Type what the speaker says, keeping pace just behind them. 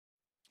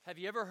Have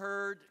you ever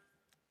heard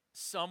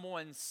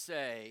someone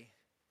say,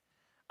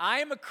 I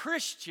am a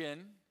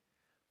Christian,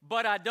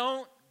 but I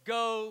don't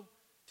go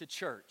to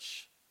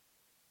church?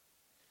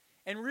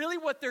 And really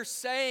what they're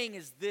saying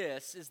is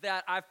this, is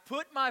that I've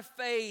put my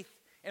faith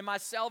and my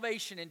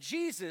salvation in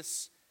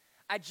Jesus,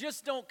 I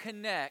just don't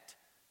connect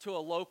to a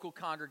local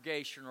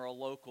congregation or a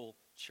local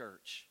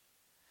church.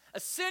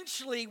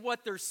 Essentially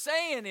what they're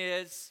saying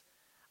is,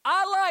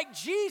 I like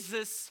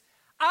Jesus,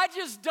 I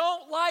just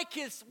don't like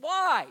his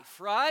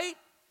wife, right?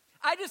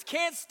 I just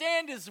can't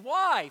stand his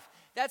wife.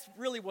 That's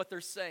really what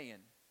they're saying.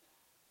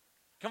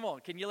 Come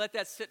on, can you let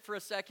that sit for a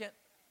second?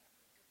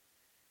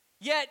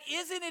 Yet,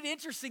 isn't it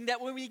interesting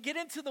that when we get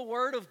into the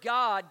Word of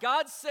God,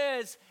 God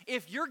says,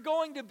 if you're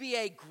going to be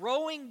a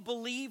growing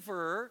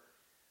believer,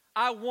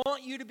 I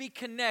want you to be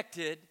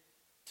connected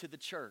to the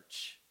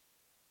church.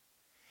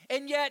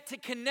 And yet, to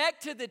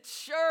connect to the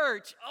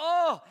church,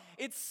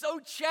 it's so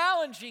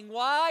challenging.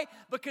 Why?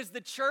 Because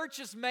the church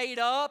is made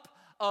up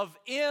of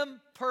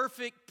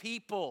imperfect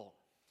people.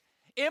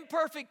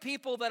 Imperfect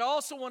people that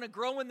also want to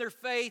grow in their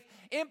faith.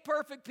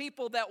 Imperfect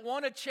people that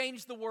want to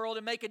change the world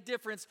and make a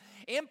difference.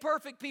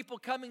 Imperfect people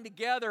coming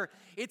together.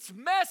 It's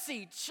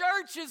messy.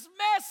 Church is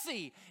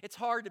messy. It's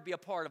hard to be a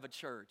part of a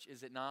church,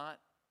 is it not?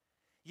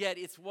 Yet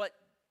it's what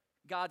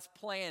God's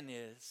plan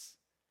is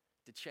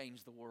to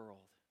change the world.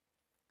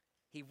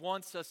 He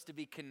wants us to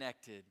be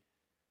connected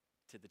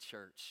to the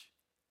church.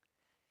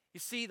 You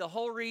see, the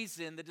whole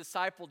reason the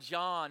disciple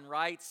John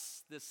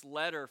writes this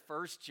letter,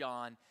 1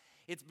 John,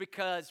 it's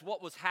because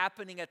what was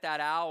happening at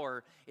that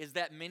hour is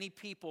that many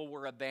people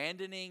were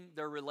abandoning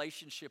their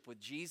relationship with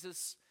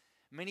Jesus.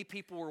 Many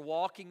people were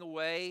walking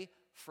away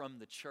from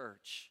the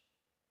church.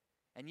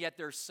 And yet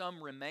there's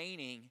some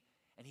remaining,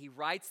 and he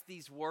writes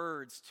these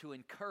words to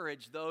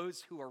encourage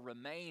those who are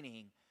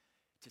remaining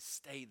to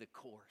stay the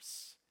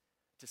course,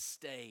 to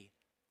stay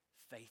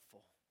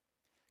faithful.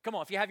 Come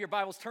on, if you have your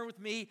Bibles, turn with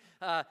me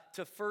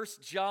to 1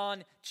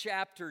 John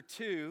chapter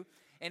 2.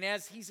 And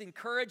as he's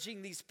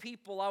encouraging these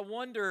people, I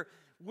wonder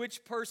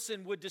which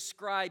person would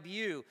describe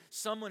you.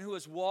 Someone who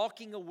is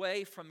walking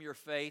away from your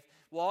faith,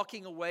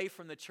 walking away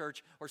from the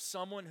church, or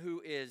someone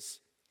who is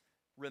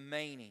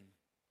remaining.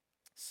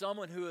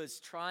 Someone who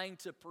is trying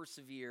to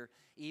persevere,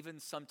 even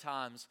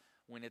sometimes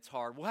when it's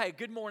hard. Well, hey,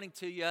 good morning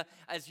to you.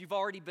 As you've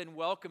already been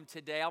welcomed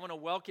today, I want to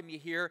welcome you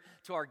here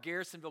to our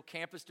Garrisonville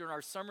campus during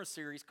our summer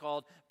series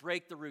called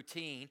Break the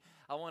Routine.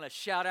 I want to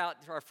shout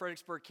out to our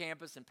Fredericksburg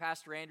campus and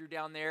Pastor Andrew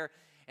down there,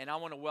 and I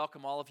want to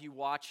welcome all of you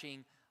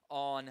watching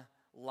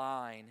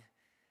online.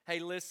 Hey,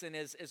 listen,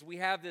 as we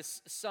have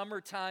this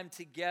summertime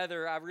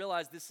together, I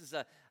realize this is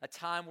a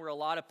time where a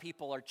lot of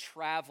people are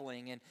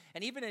traveling.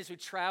 And even as we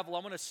travel,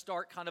 I'm going to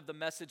start kind of the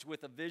message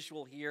with a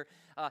visual here.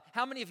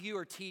 How many of you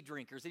are tea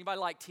drinkers? Anybody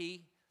like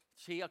tea?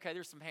 Tea? Okay,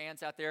 there's some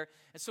hands out there.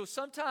 And so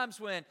sometimes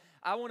when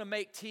I want to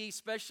make tea,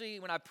 especially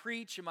when I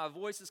preach and my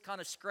voice is kind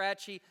of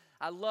scratchy,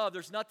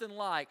 there's nothing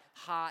like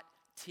hot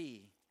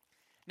tea.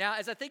 Now,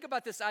 as I think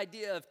about this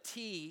idea of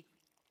tea,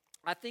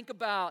 I think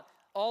about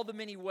all the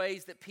many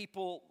ways that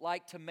people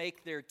like to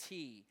make their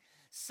tea.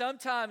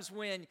 Sometimes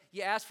when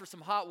you ask for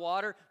some hot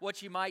water,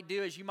 what you might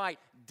do is you might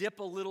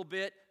dip a little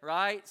bit,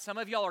 right? Some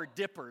of y'all are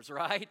dippers,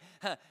 right?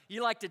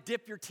 You like to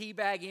dip your tea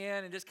bag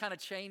in and just kind of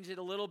change it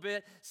a little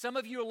bit. Some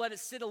of you will let it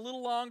sit a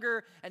little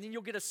longer, and then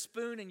you'll get a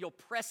spoon and you'll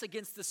press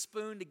against the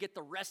spoon to get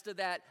the rest of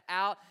that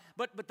out.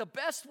 But the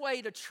best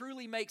way to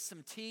truly make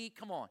some tea,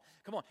 come on,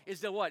 is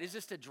to what? Is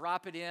just to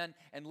drop it in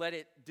and let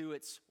it do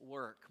its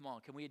work. Come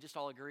on, can we just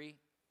all agree?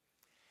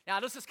 Now,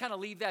 let's just kind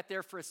of leave that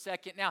there for a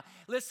second. Now,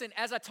 listen,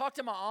 as I talk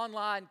to my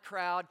online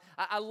crowd,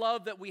 I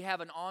love that we have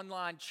an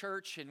online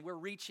church and we're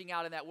reaching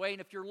out in that way. And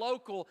if you're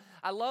local,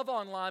 I love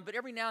online, but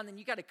every now and then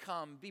you got to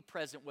come, be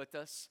present with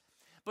us.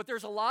 But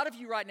there's a lot of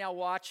you right now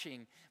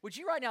watching. Would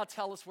you right now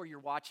tell us where you're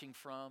watching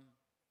from?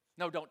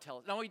 No, don't tell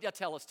us. No,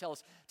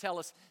 tell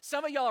us.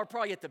 Some of y'all are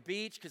probably at the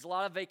beach because a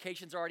lot of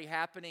vacations are already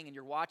happening and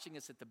you're watching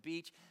us at the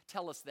beach.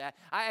 Tell us that.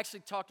 I actually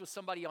talked with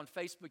somebody on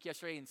Facebook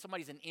yesterday, and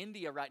somebody's in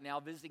India right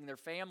now visiting their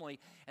family,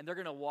 and they're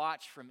going to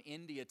watch from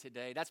India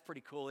today. That's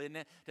pretty cool, isn't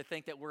it, to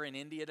think that we're in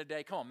India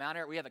today? Come on, Mount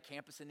Airy, we have a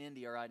campus in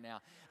India right now.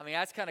 I mean,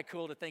 that's kind of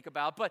cool to think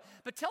about. But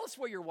tell us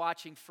where you're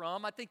watching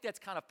from. I think that's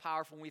kind of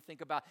powerful when we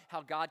think about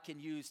how God can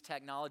use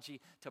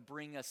technology to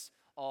bring us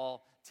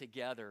all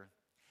together.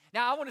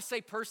 Now, I want to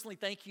say personally,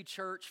 thank you,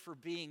 church, for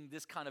being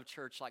this kind of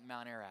church like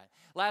Mount Ararat.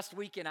 Last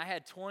weekend, I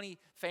had 20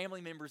 family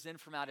members in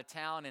from out of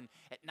town, and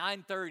at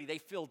 9:30, they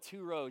filled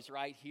 2 rows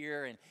right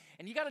here.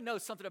 And you got to know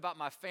something about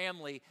my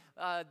family.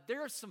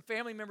 There are some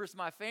family members of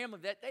my family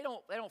that they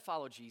don't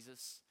follow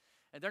Jesus,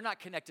 and they're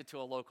not connected to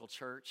a local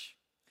church.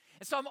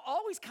 And so I'm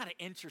always kind of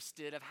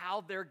interested of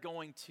how they're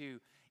going to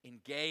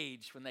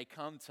engage when they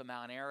come to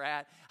Mount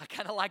Ararat. I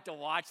kind of like to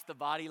watch the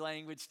body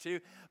language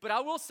too. But I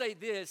will say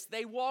this,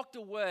 they walked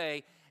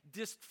away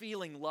just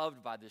feeling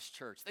loved by this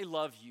church. They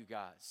love you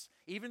guys.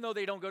 Even though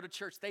they don't go to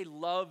church, they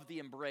love the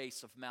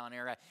embrace of Mount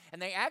Ararat. And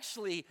they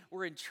actually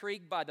were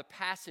intrigued by the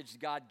passage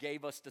God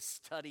gave us to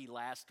study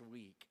last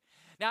week.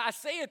 Now, I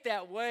say it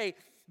that way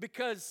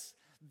because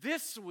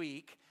this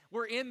week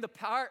We're in the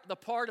part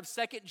of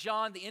 2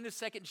 John, the end of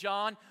 2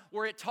 John,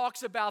 where it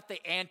talks about the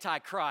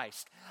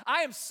Antichrist.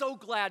 I am so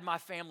glad my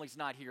family's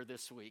not here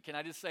this week. Can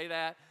I just say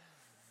that?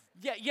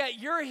 Yeah,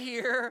 you're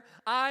here,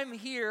 I'm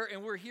here,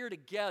 and we're here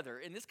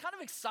together. And it's kind of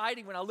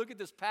exciting when I look at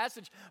this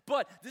passage,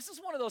 but this is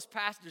one of those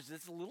passages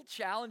that's a little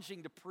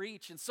challenging to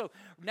preach. And so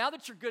now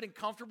that you're good and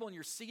comfortable and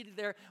you're seated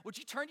there, would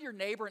you turn to your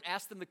neighbor and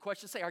ask them the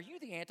question, say, are you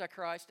the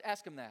Antichrist?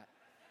 Ask them that.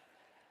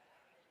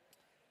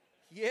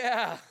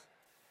 Yeah.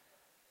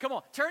 Come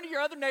on, turn to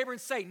your other neighbor and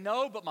say,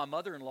 no, but my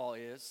mother-in-law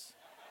is.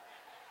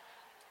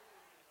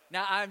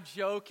 Now, I'm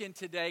joking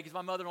today because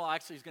my mother-in-law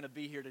actually is going to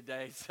be here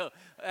today. So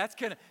that's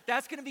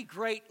gonna be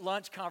great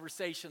lunch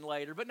conversation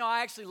later. But no,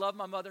 I actually love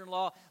my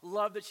mother-in-law.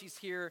 Love that she's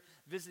here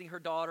visiting her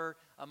daughter,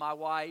 my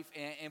wife,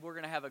 and we're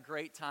going to have a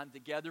great time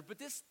together. But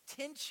this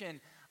tension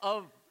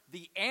of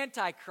the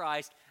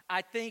Antichrist,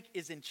 I think,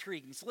 is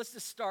intriguing. So let's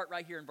just start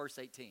right here in verse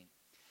 18.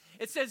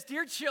 It says,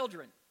 dear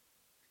children,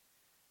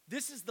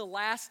 this is the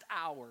last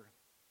hour,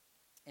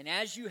 and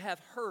as you have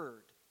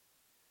heard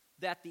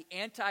that the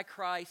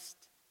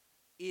Antichrist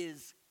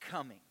is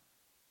coming.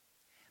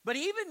 But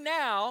even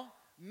now,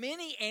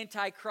 many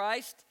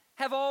antichrists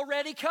have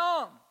already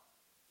come.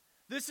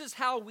 This is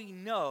how we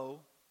know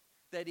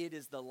that it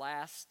is the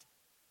last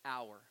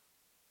hour.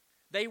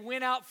 They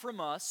went out from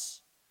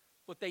us,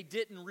 but they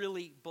didn't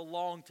really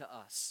belong to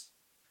us.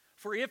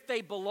 For if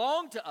they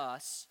belonged to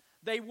us,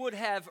 they would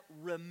have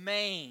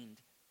remained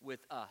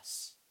with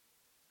us.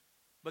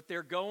 But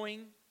their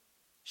going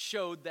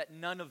showed that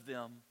none of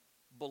them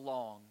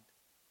belonged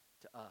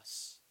to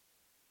us.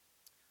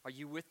 Are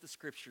you with the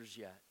scriptures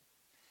yet?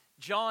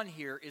 John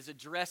here is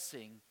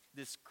addressing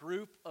this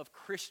group of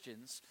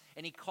Christians,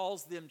 and he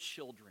calls them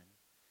children.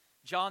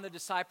 John the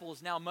disciple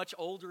is now much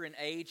older in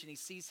age, and he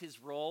sees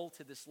his role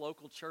to this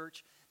local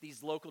church,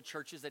 these local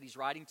churches that he's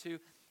writing to,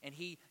 and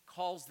he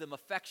calls them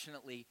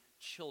affectionately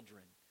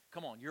children.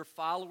 Come on, you're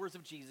followers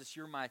of Jesus,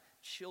 you're my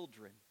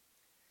children.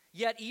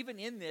 Yet even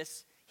in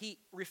this, he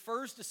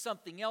refers to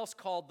something else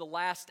called the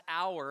last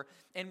hour.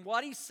 And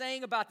what he's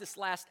saying about this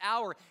last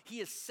hour,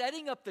 he is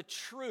setting up the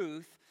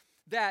truth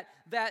that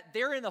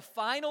they're in the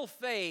final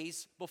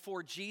phase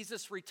before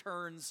Jesus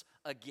returns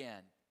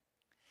again.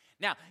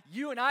 Now,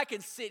 you and I can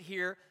sit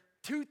here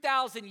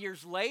 2,000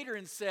 years later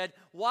and said,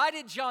 why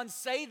did John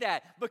say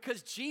that?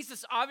 Because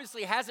Jesus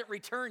obviously hasn't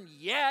returned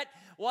yet.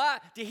 Why?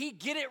 Did he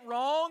get it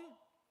wrong?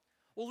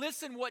 Well,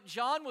 listen, what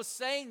John was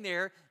saying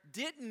there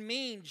didn't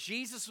mean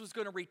Jesus was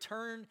going to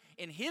return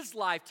in his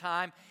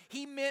lifetime.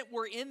 He meant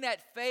we're in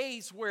that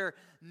phase where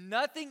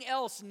nothing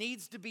else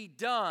needs to be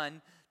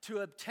done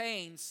to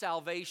obtain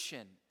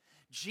salvation.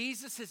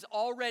 Jesus has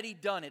already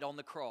done it on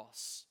the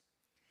cross.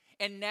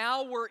 And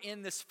now we're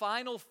in this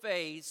final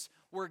phase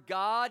where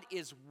God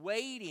is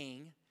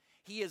waiting.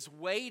 He is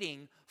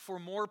waiting for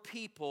more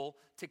people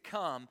to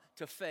come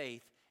to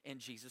faith in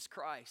Jesus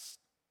Christ.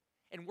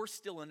 And we're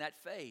still in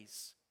that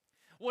phase.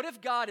 What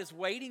if God is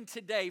waiting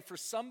today for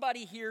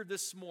somebody here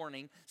this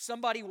morning,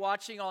 somebody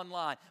watching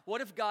online? What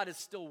if God is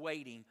still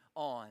waiting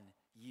on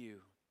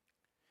you?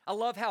 I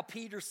love how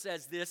Peter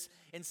says this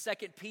in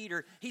 2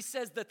 Peter. He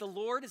says that the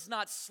Lord is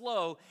not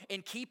slow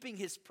in keeping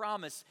his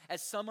promise,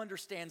 as some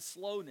understand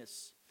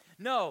slowness.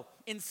 No,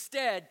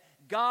 instead,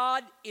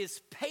 God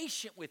is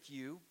patient with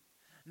you,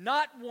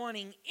 not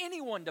wanting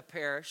anyone to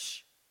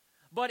perish,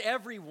 but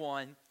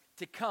everyone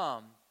to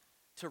come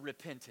to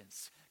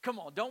repentance. Come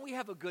on, don't we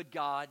have a good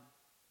God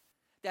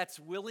that's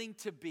willing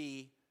to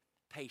be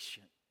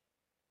patient?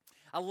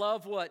 I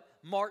love what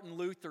Martin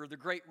Luther, the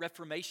great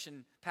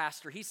Reformation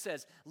pastor, he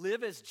says,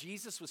 live as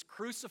Jesus was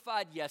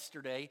crucified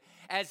yesterday,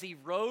 as he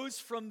rose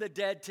from the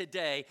dead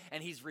today,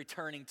 and he's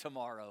returning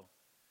tomorrow.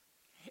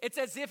 It's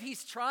as if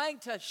he's trying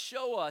to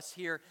show us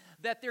here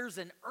that there's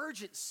an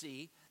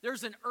urgency,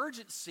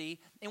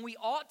 and we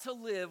ought to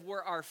live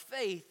where our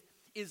faith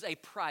is a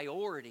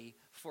priority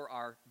for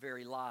our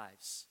very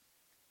lives.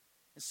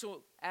 And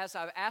so, as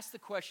I've asked the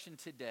question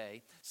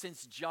today,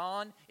 since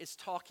John is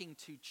talking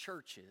to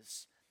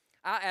churches,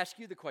 I ask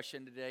you the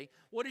question today,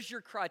 what is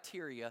your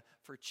criteria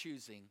for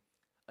choosing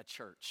a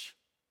church?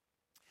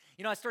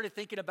 You know, I started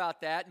thinking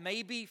about that.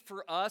 Maybe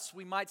for us,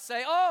 we might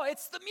say, oh,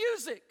 it's the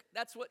music.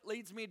 That's what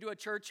leads me to a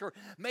church. Or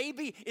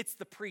maybe it's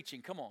the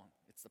preaching. Come on.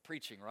 It's the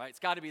preaching, right? It's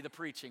got to be the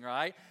preaching,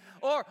 right?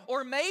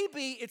 Or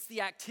maybe it's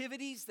the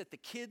activities that the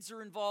kids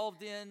are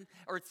involved in,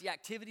 or it's the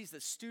activities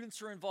that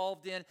students are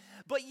involved in.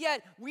 But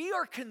yet, we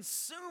are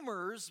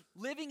consumers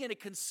living in a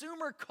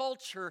consumer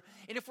culture,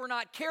 and if we're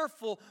not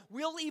careful,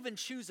 we'll even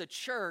choose a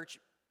church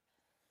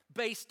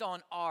based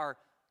on our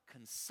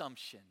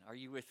consumption. Are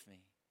you with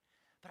me?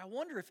 But I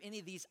wonder if any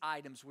of these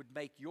items would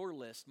make your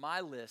list,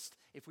 my list,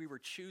 if we were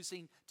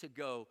choosing to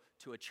go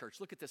to a church.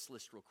 Look at this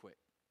list real quick.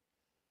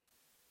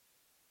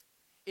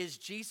 Is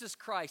Jesus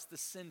Christ the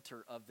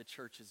center of the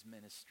church's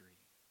ministry?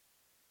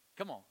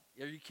 Come on.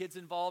 Are your kids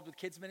involved with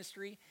kids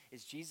ministry?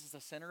 Is Jesus the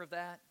center of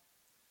that?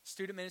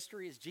 Student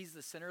ministry, is Jesus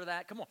the center of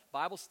that? Come on.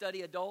 Bible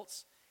study,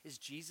 adults, is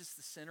Jesus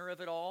the center of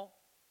it all?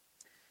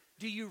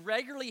 Do you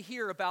regularly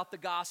hear about the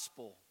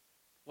gospel?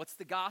 What's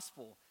the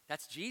gospel?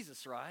 That's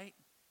Jesus, right?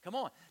 Come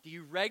on. Do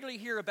you regularly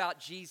hear about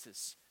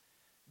Jesus?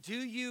 Do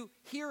you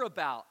hear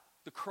about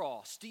the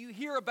cross? Do you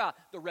hear about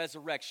the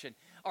resurrection?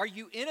 Are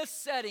you in a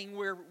setting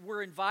where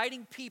we're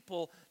inviting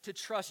people to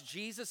trust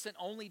Jesus and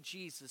only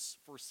Jesus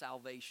for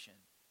salvation?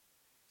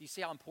 Do you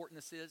see how important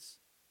this is?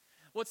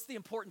 What's the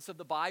importance of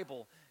the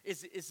Bible?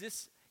 Is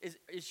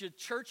your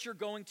church you're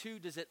going to,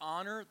 does it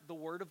honor the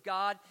Word of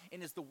God?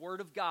 And is the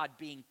Word of God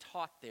being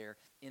taught there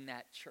in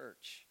that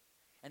church?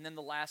 And then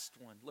the last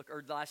one,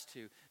 the last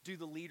two, do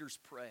the leaders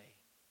pray?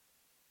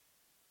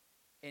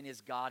 And is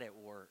God at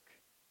work?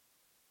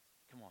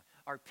 Come on.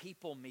 Are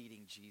people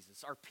meeting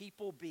Jesus? Are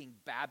people being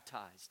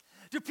baptized?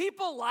 Do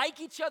people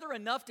like each other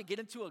enough to get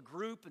into a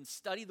group and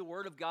study the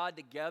Word of God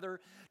together?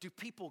 Do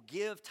people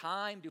give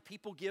time? Do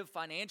people give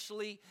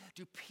financially?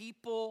 Do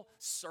people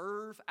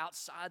serve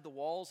outside the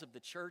walls of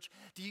the church?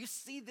 Do you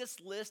see this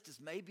list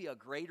as maybe a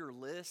greater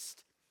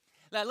list?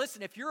 Now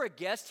listen, if you're a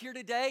guest here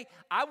today,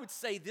 I would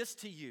say this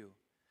to you.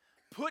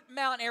 Put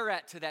Mount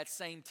Ararat to that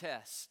same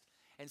test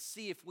and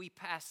see if we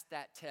pass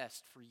that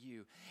test for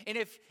you. And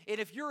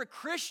if you're a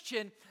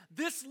Christian,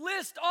 this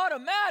list ought to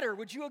matter.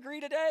 Would you agree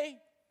today?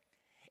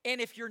 And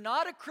if you're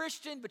not a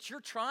Christian, but you're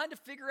trying to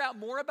figure out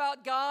more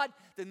about God,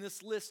 then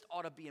this list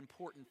ought to be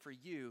important for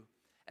you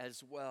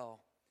as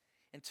well.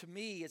 And to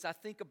me, as I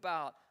think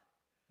about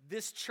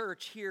this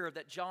church here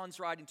that John's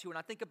writing to, and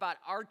I think about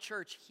our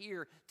church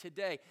here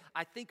today,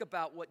 I think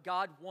about what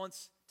God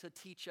wants to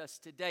teach us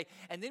today.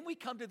 And then we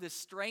come to this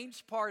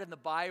strange part in the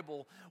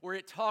Bible where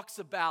it talks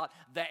about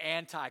the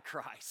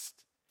Antichrist.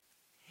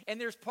 And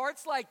there's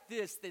parts like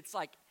this that's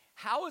like,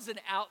 how is an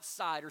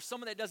outsider,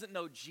 someone that doesn't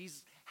know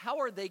Jesus, how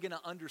are they going to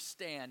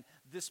understand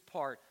this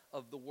part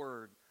of the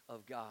Word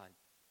of God?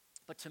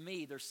 But to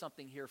me, there's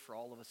something here for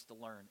all of us to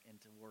learn and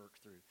to work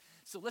through.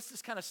 So let's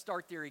just kind of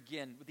start there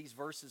again with these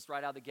verses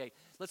right out of the gate.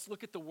 Let's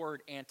look at the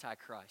word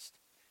Antichrist.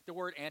 The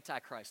word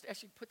Antichrist.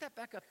 Actually, put that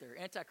back up there.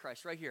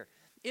 Antichrist, right here.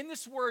 In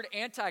this word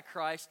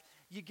Antichrist,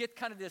 you get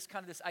kind of this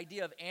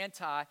idea of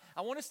anti.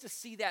 I want us to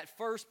see that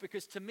first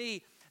because to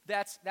me,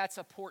 that's an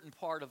important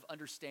part of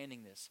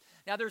understanding this.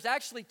 Now, there's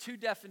actually two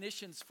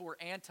definitions for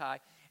anti,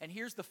 and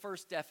here's the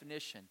first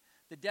definition.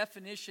 The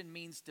definition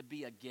means to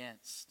be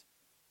against.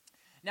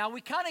 Now,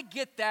 we kind of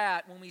get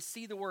that when we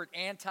see the word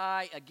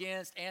anti,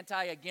 against,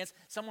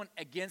 someone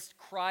against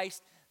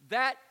Christ.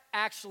 That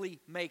actually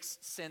makes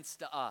sense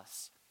to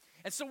us.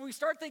 And so when we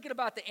start thinking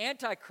about the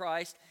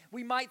Antichrist,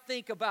 we might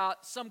think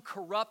about some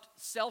corrupt,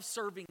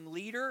 self-serving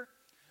leader.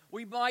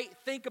 We might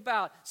think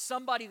about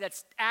somebody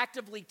that's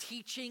actively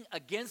teaching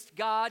against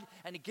God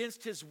and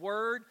against His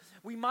Word.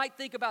 We might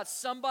think about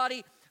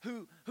somebody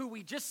who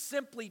we just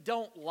simply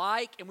don't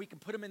like, and we can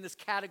put them in this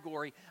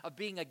category of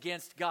being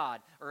against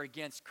God or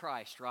against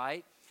Christ,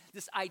 right?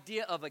 This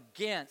idea of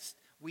against,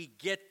 we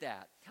get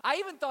that. I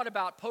even thought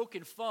about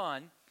poking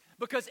fun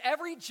because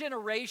every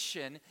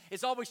generation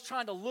is always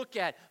trying to look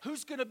at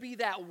who's going to be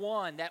that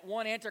one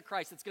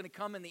Antichrist that's going to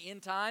come in the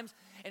end times.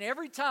 And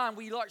every time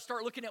we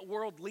start looking at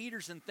world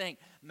leaders and think,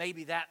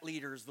 maybe that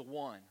leader is the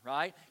one,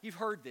 right? You've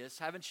heard this,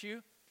 haven't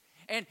you?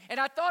 And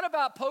I thought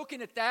about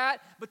poking at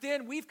that, but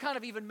then we've kind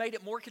of even made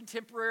it more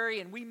contemporary,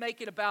 and we make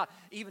it about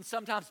even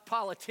sometimes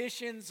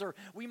politicians, or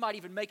we might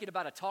even make it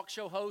about a talk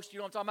show host, you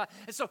know what I'm talking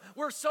about? And so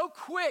we're so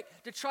quick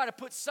to try to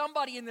put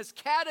somebody in this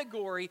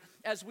category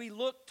as we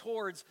look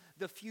towards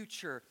the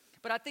future.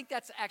 But I think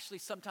that's actually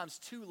sometimes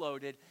too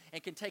loaded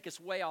and can take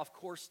us way off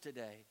course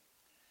today.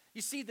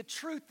 You see, the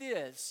truth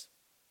is,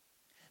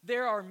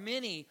 there are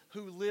many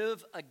who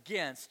live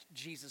against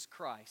Jesus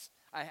Christ,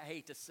 I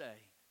hate to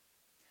say.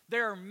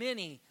 There are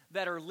many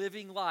that are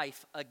living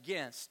life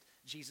against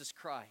Jesus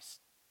Christ.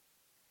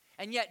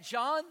 And yet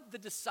John the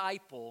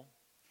disciple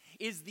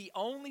is the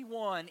only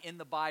one in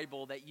the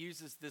Bible that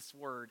uses this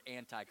word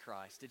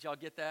Antichrist. Did y'all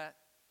get that?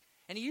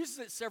 And he uses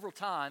it several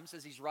times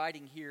as he's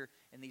writing here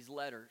in these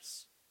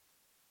letters.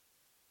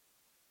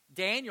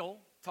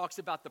 Daniel talks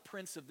about the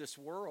prince of this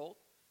world.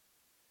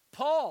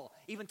 Paul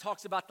even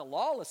talks about the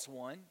lawless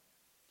one.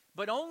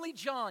 But only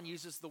John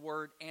uses the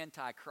word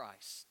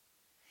Antichrist.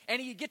 And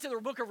you get to the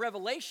book of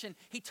Revelation,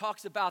 he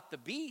talks about the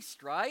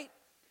beast, right?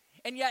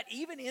 And yet,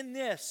 even in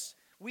this,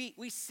 we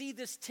see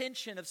this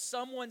tension of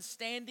someone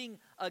standing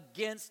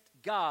against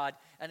God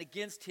and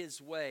against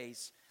His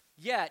ways.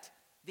 Yet,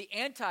 the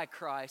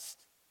Antichrist,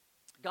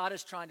 God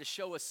is trying to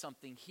show us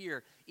something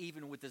here,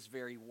 even with this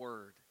very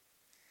word.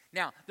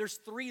 Now, there's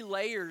three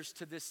layers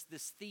to this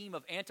theme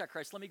of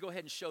Antichrist. Let me go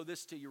ahead and show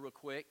this to you real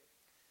quick.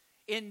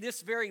 In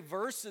this very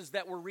verses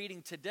that we're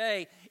reading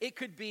today, it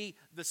could be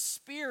a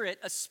spirit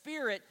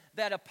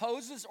that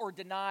opposes or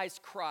denies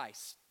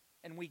Christ,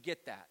 and we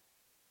get that.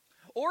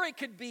 Or it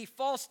could be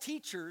false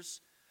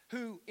teachers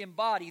who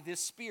embody this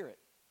spirit.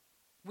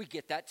 We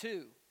get that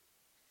too.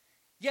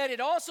 Yet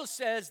it also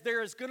says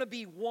there is going to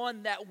be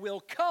one that will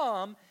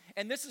come,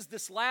 and this is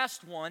this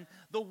last one,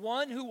 the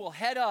one who will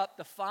head up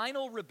the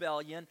final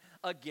rebellion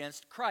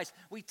against Christ.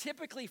 We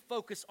typically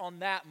focus on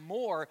that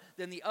more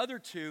than the other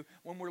two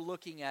when we're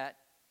looking at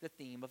the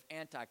theme of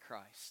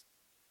Antichrist.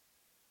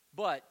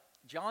 But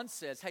John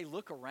says, hey,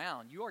 look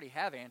around. You already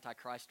have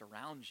Antichrist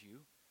around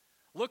you.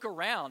 Look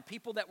around.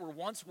 People that were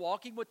once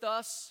walking with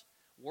us,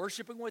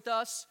 worshiping with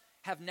us,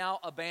 have now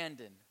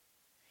abandoned.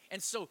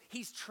 And so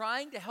he's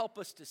trying to help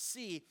us to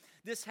see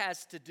this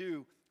has to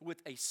do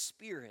with a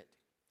spirit.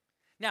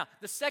 Now,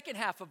 the second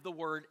half of the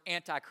word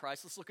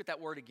Antichrist, let's look at that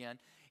word again.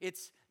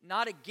 It's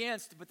not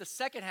against, but the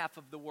second half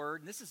of the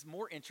word, and this is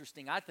more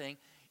interesting, I think,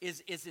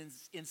 is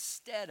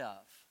instead of.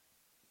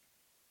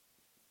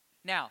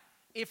 Now,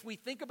 if we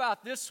think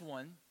about this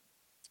one,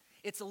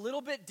 it's a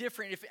little bit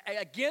different. If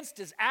against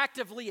is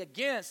actively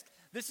against,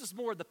 this is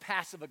more the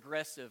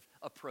passive-aggressive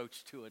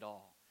approach to it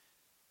all.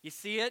 You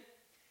see it?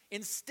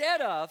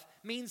 Instead of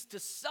means to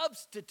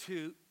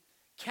substitute,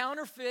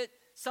 counterfeit,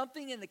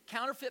 something in the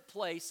counterfeit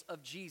place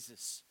of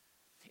Jesus.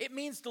 It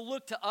means to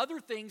look to other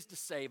things to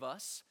save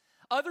us,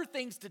 other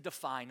things to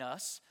define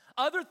us,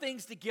 other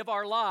things to give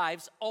our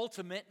lives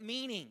ultimate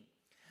meaning.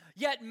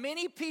 Yet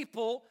many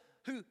people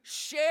who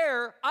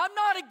share, I'm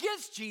not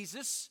against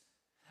Jesus,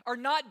 are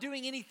not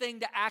doing anything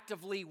to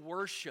actively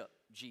worship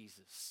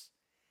Jesus.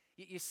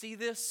 You see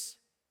this?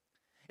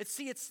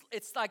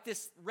 It's like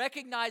this,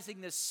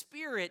 recognizing this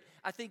spirit,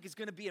 I think, is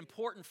going to be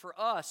important for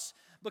us,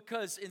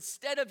 because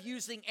instead of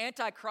using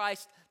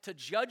Antichrist to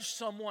judge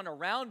someone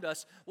around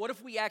us, what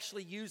if we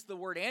actually use the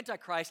word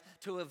Antichrist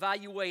to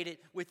evaluate it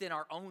within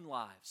our own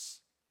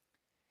lives?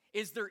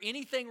 Is there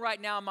anything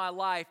right now in my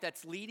life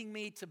that's leading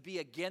me to be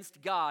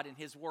against God and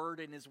His word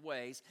and His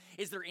ways?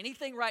 Is there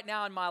anything right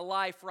now in my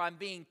life where I'm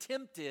being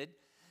tempted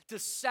to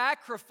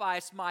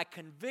sacrifice my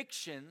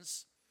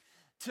convictions,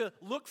 to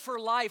look for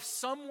life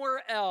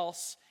somewhere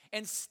else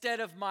instead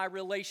of my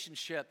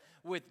relationship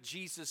with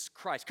Jesus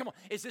Christ? Come on,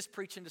 is this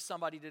preaching to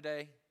somebody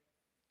today?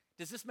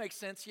 Does this make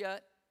sense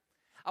yet?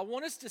 I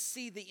want us to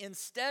see the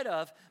instead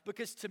of,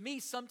 because to me,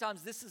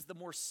 sometimes this is the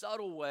more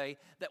subtle way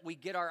that we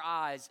get our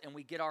eyes and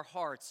we get our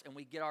hearts and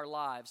we get our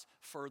lives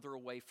further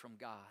away from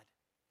God.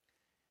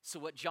 So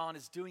what John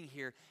is doing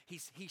here,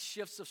 he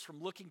shifts us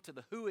from looking to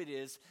the who it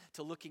is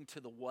to looking to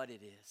the what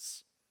it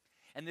is.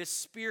 And this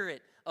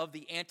spirit of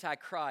the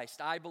Antichrist,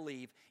 I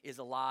believe, is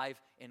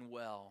alive and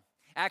well.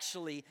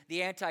 Actually,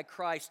 the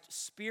Antichrist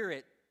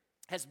spirit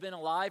has been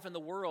alive in the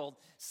world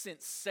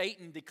since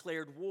Satan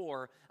declared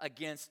war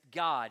against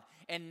God.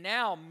 And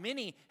now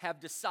many have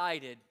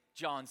decided,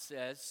 John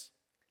says,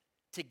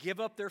 to give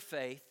up their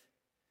faith,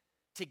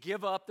 to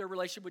give up their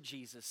relationship with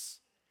Jesus,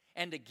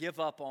 and to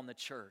give up on the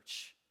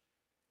church.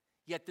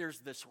 Yet there's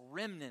this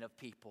remnant of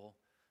people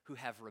who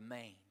have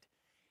remained.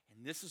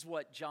 And this is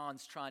what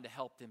John's trying to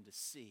help them to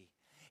see.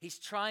 He's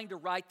trying to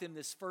write them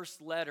this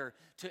first letter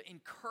to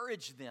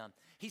encourage them.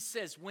 He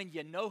says, when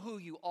you know who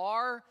you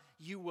are,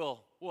 you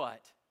will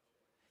what?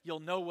 You'll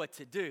know what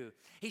to do.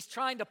 He's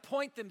trying to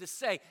point them to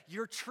say,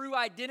 your true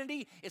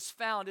identity is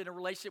found in a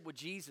relationship with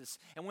Jesus.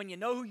 And when you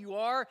know who you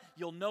are,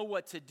 you'll know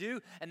what to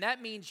do. And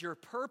that means your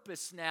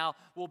purpose now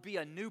will be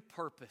a new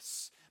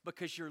purpose,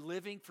 because you're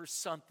living for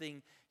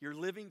something, you're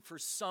living for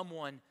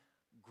someone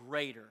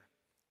greater.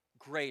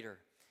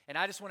 And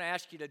I just want to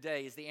ask you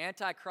today, is the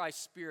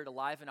Antichrist spirit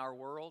alive in our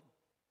world?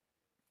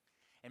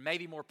 And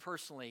maybe more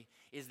personally,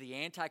 is the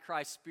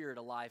Antichrist spirit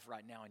alive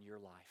right now in your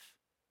life?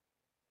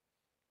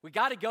 We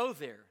got to go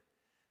there.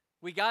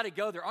 We got to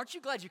go there. Aren't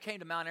you glad you came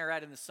to Mount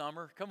Ararat in the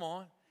summer? Come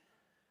on.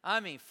 I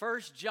mean,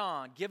 1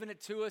 John, giving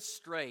it to us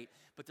straight,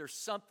 but there's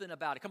something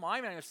about it. Come on,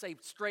 I'm not going to say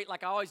straight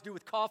like I always do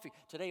with coffee.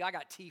 Today I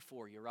got tea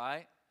for you,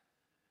 right?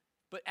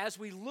 But as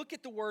we look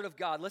at the Word of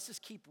God, let's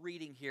just keep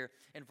reading here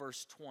in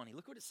verse 20.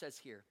 Look what it says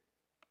here.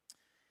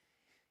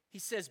 He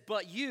says,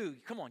 but you,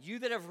 come on, you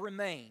that have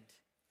remained,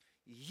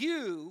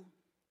 you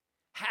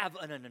have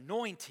an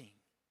anointing.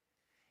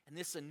 And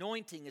this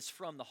anointing is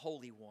from the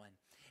Holy One.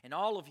 And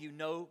all of you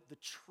know the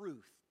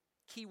truth.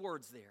 Key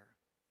words there.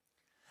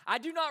 I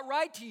do not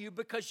write to you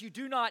because you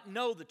do not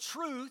know the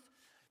truth,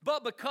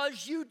 but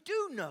because you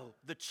do know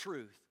the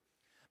truth.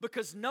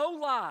 Because no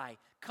lie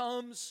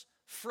comes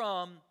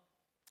from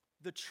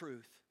the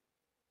truth.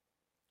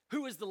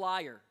 Who is the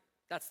liar?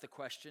 That's the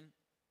question.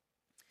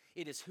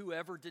 It is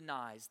whoever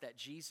denies that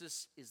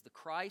Jesus is the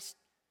Christ,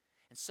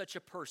 and such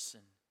a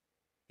person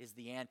is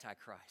the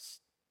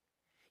Antichrist.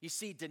 You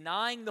see,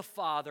 denying the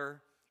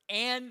Father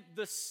and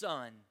the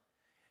Son,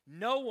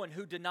 no one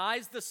who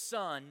denies the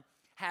Son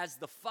has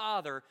the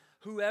Father.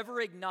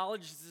 Whoever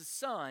acknowledges the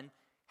Son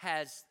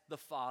has the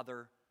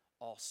Father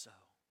also.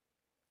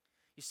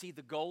 You see,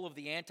 the goal of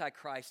the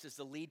Antichrist is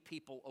to lead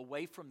people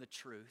away from the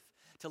truth,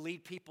 to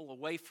lead people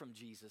away from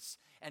Jesus,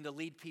 and to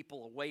lead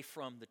people away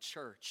from the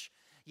church.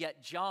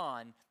 Yet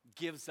John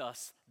gives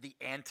us the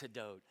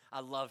antidote. I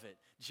love it.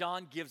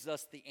 John gives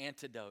us the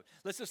antidote.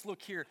 Let's just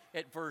look here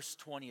at verse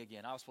 20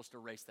 again. I was supposed to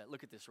erase that.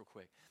 Look at this real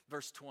quick.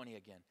 Verse 20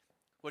 again.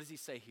 What does he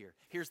say here?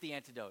 Here's the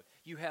antidote.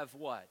 You have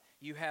what?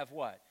 You have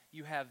what?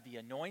 You have the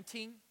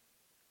anointing.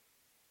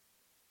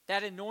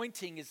 That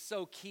anointing is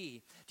so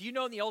key. Do you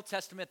know in the Old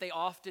Testament they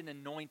often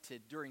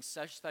anointed during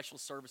such special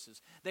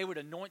services? They would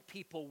anoint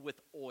people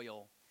with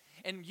oil.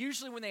 And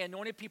usually when they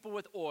anointed people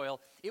with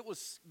oil, it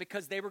was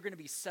because they were going to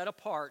be set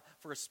apart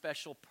for a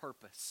special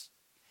purpose.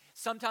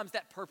 Sometimes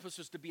that purpose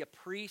was to be a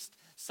priest,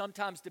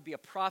 sometimes to be a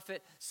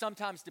prophet,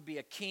 sometimes to be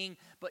a king,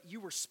 but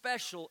you were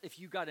special if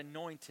you got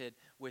anointed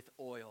with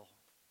oil.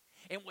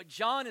 And what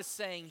John is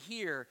saying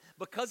here,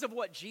 because of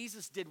what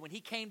Jesus did when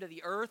he came to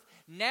the earth,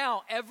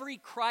 now every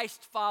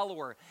Christ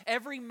follower,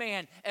 every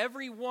man,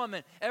 every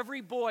woman,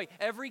 every boy,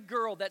 every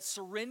girl that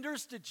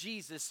surrenders to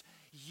Jesus,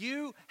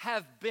 you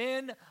have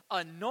been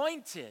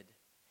anointed.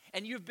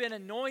 And you've been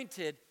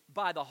anointed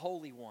by the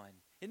Holy One.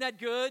 Isn't that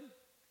good?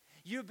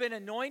 You've been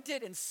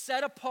anointed and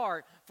set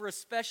apart for a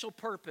special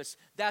purpose.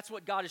 That's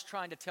what God is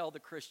trying to tell the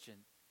Christian.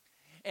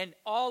 And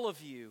all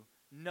of you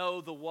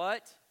know the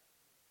what?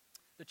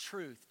 The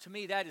truth. To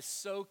me, that is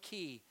so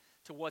key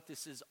to what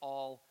this is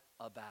all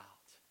about.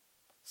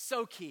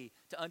 So key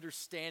to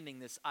understanding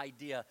this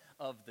idea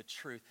of the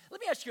truth. Let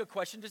me ask you a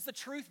question. Does the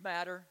truth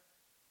matter?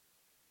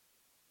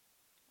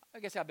 I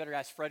guess I better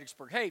ask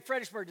Fredericksburg. Hey,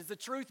 Fredericksburg, does the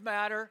truth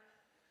matter?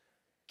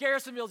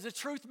 Garrisonville, does the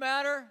truth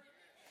matter?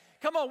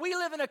 Come on, we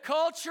live in a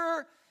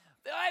culture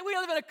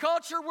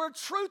where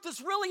truth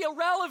is really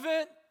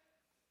irrelevant.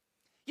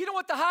 You know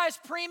what the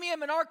highest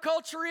premium in our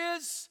culture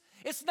is?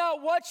 It's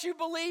not what you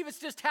believe, it's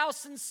just how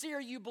sincere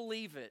you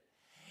believe it.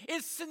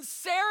 Is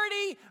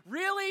sincerity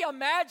really a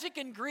magic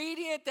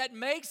ingredient that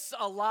makes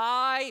a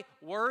lie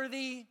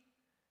worthy?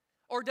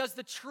 Or does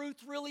the truth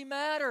really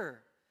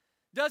matter?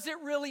 Does it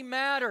really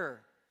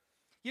matter?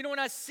 You know, when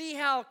I see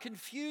how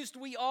confused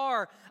we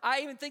are,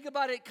 I even think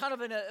about it kind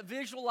of in a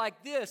visual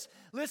like this.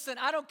 Listen,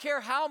 I don't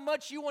care how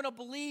much you want to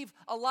believe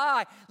a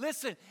lie.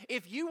 Listen,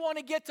 if you want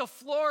to get to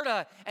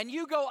Florida and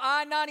you go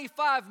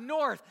I-95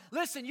 north,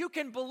 listen, you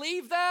can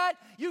believe that.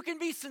 You can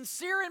be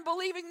sincere in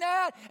believing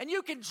that. And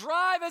you can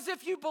drive as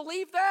if you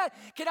believe that.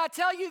 Can I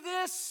tell you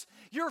this?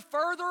 You're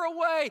further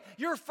away.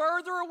 You're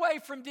further away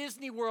from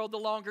Disney World the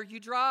longer you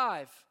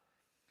drive.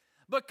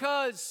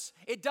 Because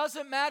it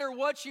doesn't matter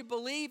what you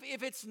believe.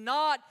 If it's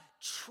not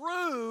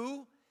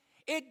true,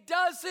 it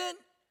doesn't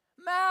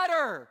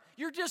matter.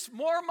 You're just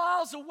more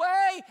miles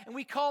away, and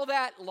we call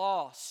that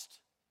lost.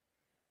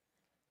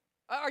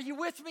 Are you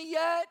with me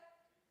yet?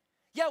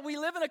 Yeah, we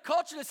live in a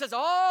culture that says,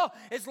 oh,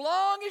 as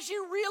long as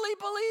you really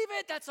believe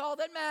it, that's all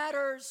that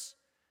matters.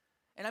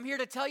 And I'm here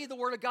to tell you the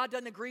Word of God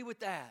doesn't agree with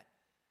that.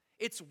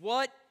 It's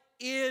what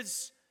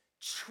is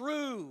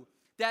true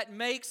that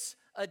makes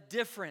a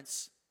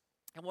difference.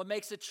 And what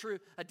makes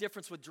a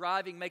difference with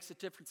driving makes a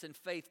difference in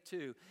faith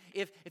too.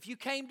 If you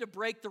came to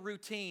break the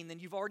routine,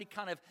 then you've already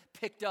kind of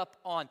picked up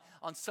on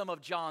some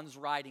of John's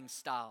writing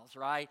styles,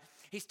 right?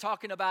 He's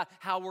talking about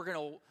how we're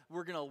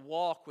gonna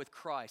walk with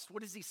Christ.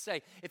 What does he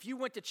say? If you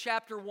went to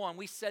chapter 1,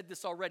 we said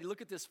this already. Look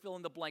at this, fill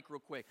in the blank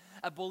real quick.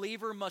 A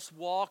believer must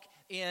walk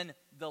in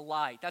the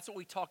light. That's what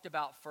we talked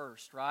about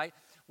first, right?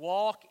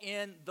 Walk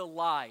in the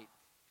light.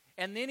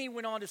 And then he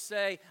went on to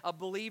say a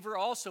believer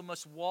also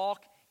must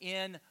walk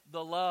in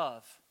the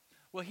love.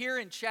 Well, here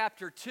in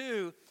chapter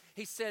 2,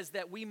 he says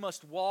that we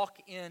must walk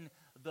in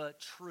the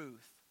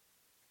truth.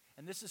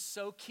 And this is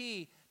so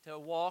key to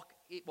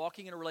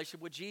walking in a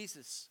relationship with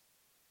Jesus.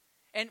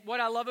 And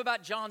what I love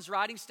about John's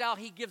writing style,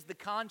 he gives the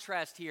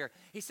contrast here.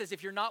 He says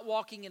if you're not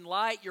walking in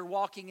light, you're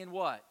walking in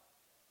what?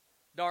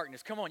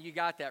 Darkness. Come on, you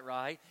got that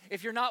right.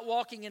 If you're not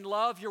walking in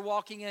love, you're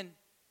walking in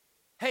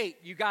hate.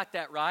 You got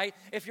that right.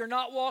 If you're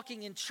not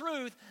walking in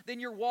truth, then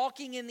you're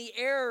walking in the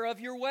error of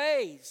your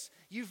ways.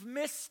 You've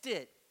missed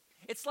it.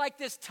 It's like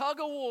this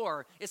tug of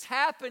war is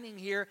happening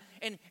here,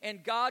 and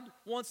God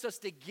wants us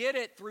to get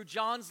it through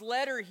John's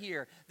letter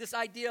here. This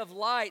idea of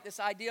light, this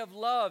idea of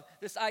love,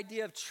 this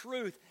idea of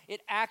truth,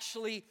 it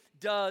actually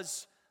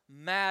does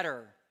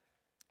matter.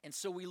 And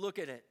so we look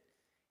at it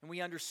and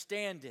we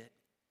understand it,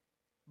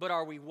 but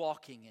are we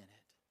walking in it?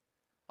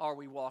 Are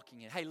we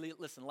walking in it? Hey,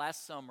 listen,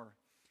 last summer,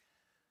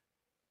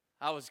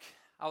 I was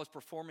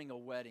performing a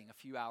wedding a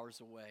few hours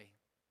away.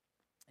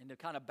 And to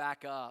kind of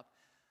back up,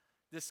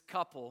 this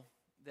couple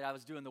that I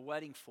was doing the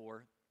wedding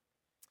for,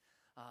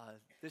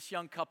 this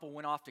young couple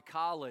went off to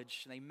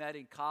college, and they met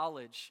in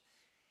college.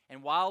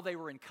 And while they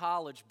were in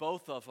college,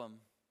 both of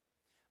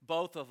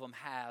them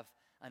have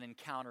an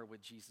encounter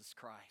with Jesus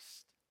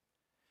Christ.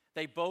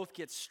 They both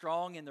get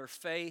strong in their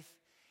faith,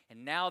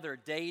 and now they're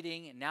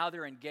dating, and now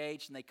they're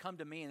engaged. And they come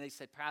to me and they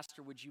said,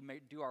 Pastor, would you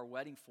do our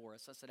wedding for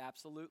us? I said,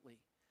 absolutely.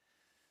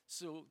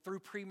 So through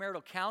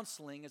premarital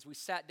counseling, as we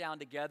sat down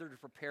together to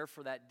prepare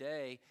for that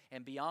day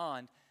and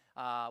beyond,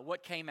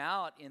 what came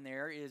out in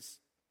there is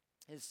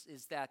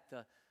that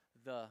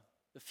the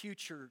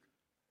future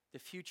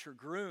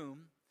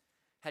groom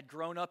had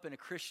grown up in a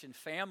Christian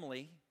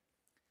family,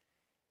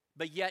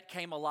 but yet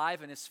came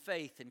alive in his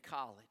faith in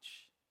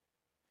college.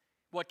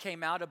 What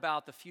came out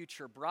about the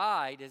future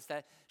bride is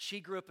that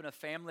she grew up in a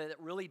family that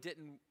really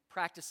didn't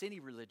practice any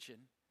religion,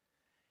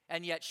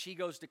 and yet she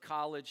goes to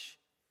college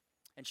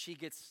and she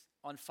gets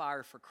on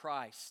fire for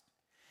Christ.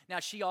 Now,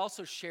 she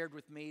also shared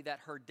with me that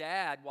her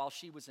dad, while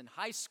she was in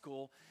high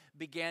school,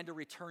 began to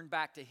return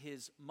back to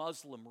his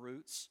Muslim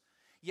roots,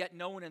 yet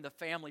no one in the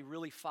family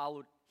really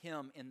followed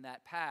him in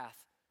that path.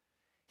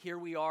 Here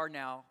we are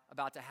now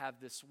about to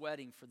have this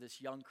wedding for this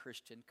young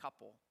Christian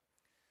couple.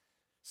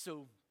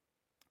 So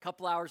A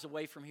couple hours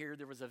away from here,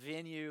 there was a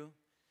venue,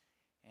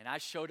 and I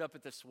showed up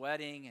at this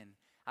wedding, and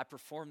I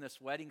performed this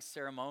wedding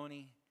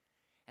ceremony.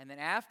 And then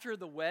after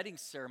the wedding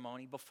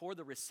ceremony, before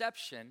the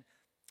reception,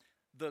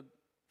 the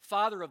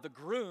father of the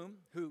groom,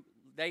 who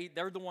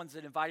they're the ones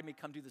that invited me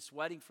to come do this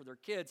wedding for their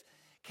kids,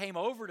 came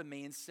over to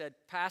me and said,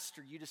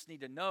 Pastor, you just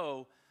need to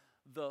know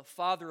the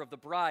father of the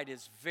bride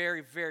is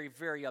very, very,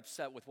 very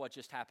upset with what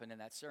just happened in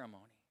that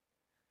ceremony.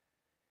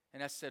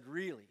 And I said,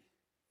 really?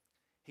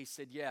 He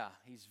said, yeah,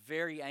 he's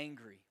very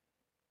angry.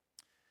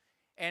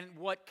 And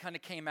what kind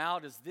of came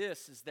out is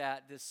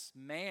that this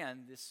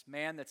man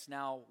that's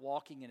now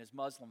walking in his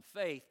Muslim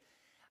faith,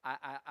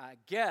 I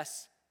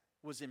guess,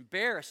 was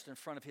embarrassed in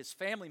front of his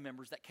family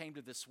members that came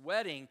to this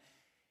wedding,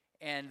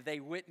 and they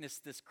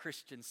witnessed this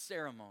Christian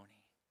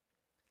ceremony.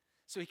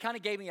 So he kind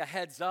of gave me a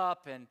heads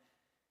up, and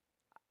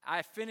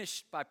I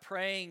finished by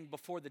praying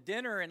before the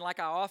dinner, and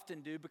like I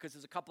often do, because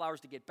there's a couple hours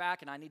to get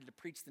back, and I needed to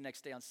preach the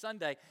next day on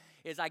Sunday,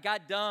 is I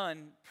got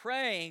done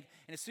praying,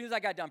 and as soon as I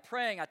got done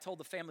praying, I told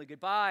the family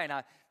goodbye, and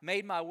I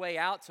made my way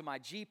out to my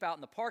Jeep out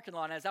in the parking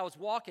lot, and as I was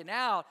walking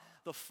out,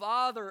 the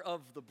father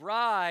of the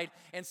bride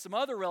and some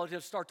other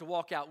relatives start to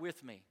walk out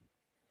with me.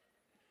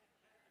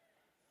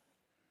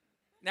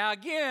 Now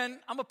again,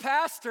 I'm a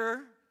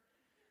pastor,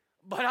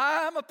 but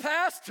I'm a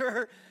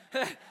pastor.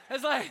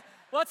 It's like,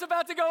 what's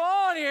about to go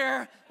on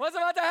here? What's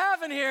about to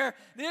happen here?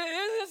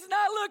 This is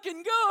not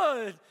looking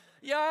good.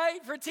 Yeah,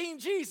 right? For Team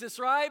Jesus,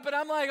 right? But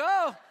I'm like,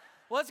 oh,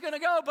 what's going to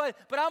go? But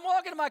I'm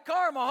walking to my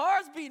car, and my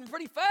heart's beating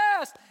pretty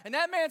fast. And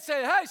that man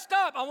said, hey,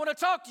 stop. I want to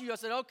talk to you. I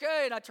said,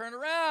 okay. And I turned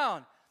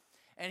around.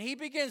 And he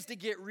begins to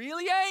get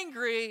really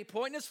angry,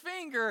 pointing his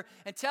finger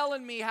and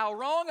telling me how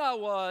wrong I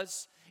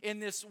was in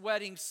this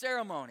wedding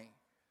ceremony.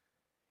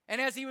 And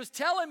as he was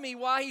telling me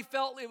why he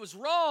felt it was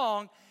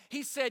wrong,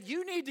 he said,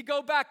 you need to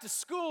go back to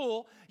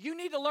school. You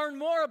need to learn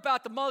more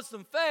about the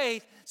Muslim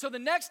faith. So the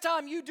next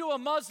time you do a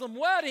Muslim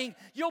wedding,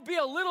 you'll be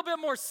a little bit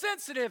more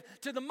sensitive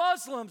to the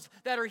Muslims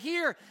that are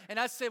here. And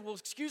I said, well,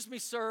 excuse me,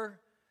 sir.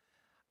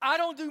 I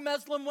don't do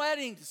Muslim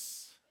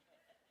weddings.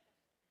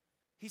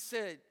 I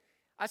said,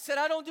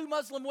 I don't do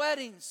Muslim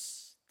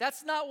weddings.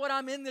 That's not what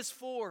I'm in this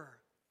for.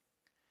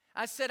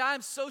 I said,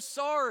 I'm so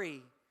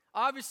sorry.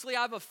 Obviously,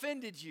 I've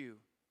offended you.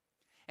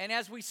 And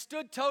as we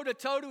stood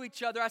toe-to-toe to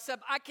each other, I said,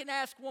 I can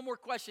ask one more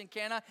question,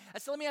 can I? I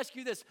said, let me ask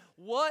you this.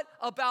 What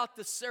about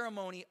the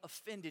ceremony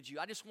offended you?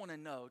 I just want to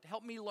know, to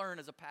help me learn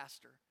as a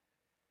pastor.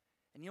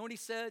 And you know what he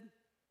said?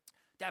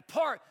 That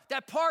part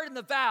in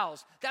the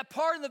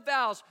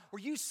vows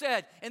where you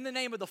said, in the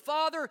name of the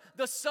Father,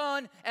 the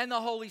Son, and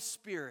the Holy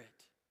Spirit.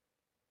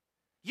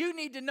 You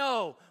need to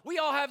know, we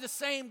all have the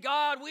same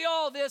God, we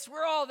all this,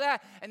 we're all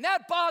that. And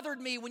that bothered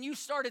me when you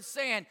started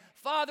saying,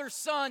 Father,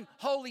 Son,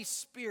 Holy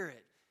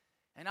Spirit.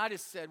 And I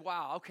just said,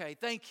 wow, okay,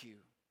 thank you.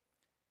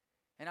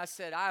 And I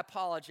said, I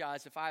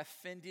apologize if I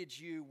offended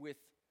you with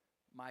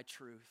my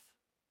truth.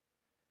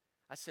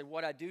 I said,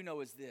 what I do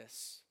know is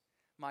this.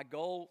 My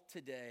goal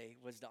today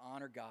was to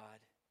honor God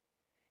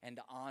and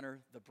to honor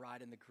the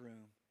bride and the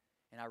groom.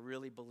 And I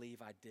really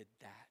believe I did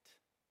that.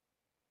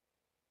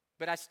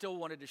 But I still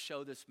wanted to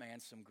show this man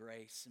some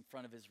grace in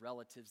front of his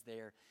relatives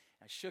there.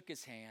 I shook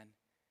his hand.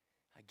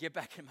 I get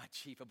back in my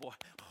Jeep, boy,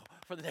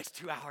 for the next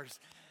 2 hours.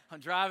 I'm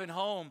driving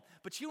home.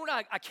 But you know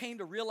what I came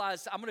to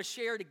realize? I'm going to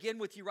share it again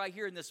with you right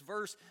here in this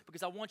verse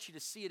because I want you to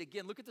see it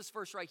again. Look at this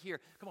verse right here.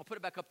 Come on, put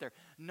it back up there.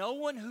 No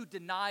one who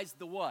denies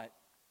the what?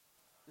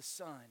 The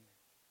Son.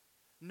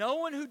 No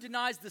one who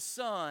denies the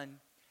Son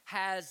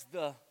has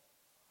the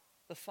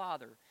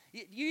Father.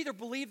 You either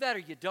believe that or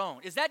you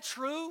don't. Is that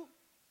true?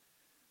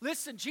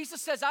 Listen,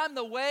 Jesus says, I'm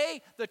the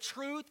way, the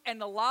truth,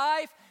 and the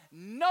life.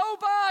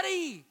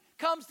 Nobody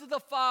comes to the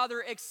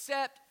Father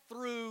except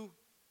through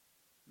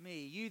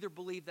me. You either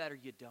believe that or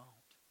you don't.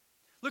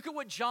 Look at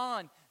what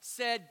John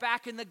said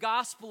back in the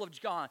Gospel of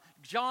John.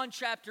 John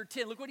chapter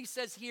 10. Look what he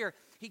says here.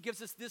 He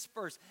gives us this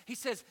verse. He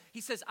says,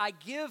 I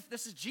give,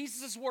 this is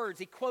Jesus' words.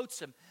 He quotes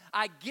him.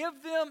 I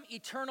give them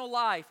eternal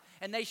life,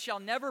 and they shall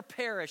never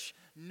perish.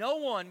 No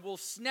one will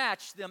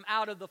snatch them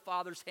out of the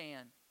Father's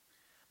hand.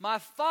 My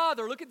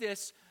Father, look at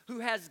this, who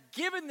has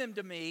given them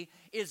to me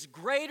is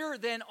greater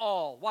than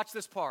all. Watch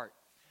this part.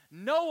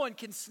 No one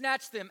can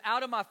snatch them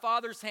out of my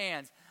Father's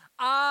hands.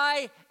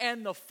 I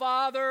and the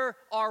Father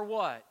are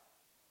what?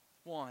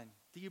 One.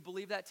 Do you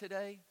believe that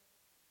today?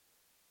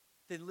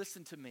 Then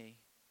listen to me.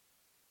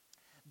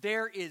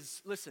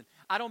 Listen,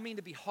 I don't mean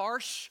to be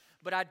harsh,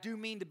 but I do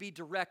mean to be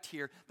direct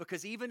here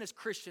because even as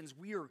Christians,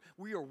 we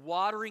are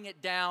watering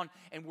it down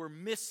and we're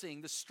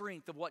missing the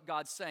strength of what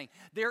God's saying.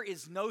 There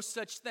is no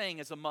such thing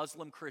as a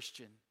Muslim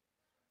Christian.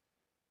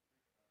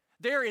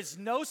 There is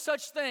no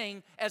such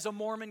thing as a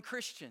Mormon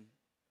Christian.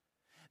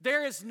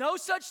 There is no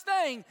such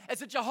thing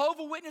as a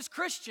Jehovah's Witness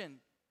Christian.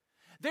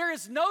 There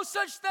is no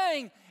such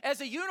thing as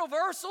a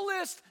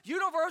Universalist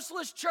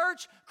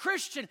church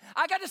Christian.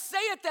 I got to say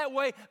it that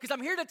way because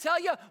I'm here to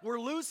tell you we're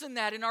losing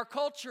that in our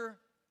culture.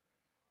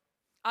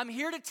 I'm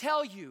here to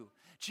tell you,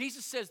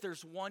 Jesus says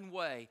there's one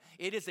way.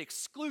 It is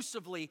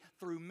exclusively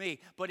through me,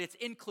 but it's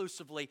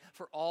inclusively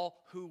for all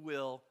who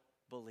will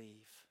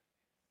believe.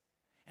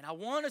 And I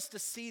want us to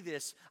see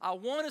this. I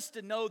want us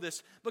to know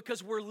this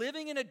because we're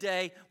living in a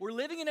day, we're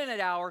living in an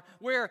hour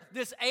where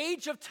this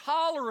age of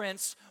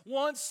tolerance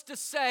wants to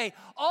say,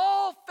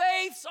 all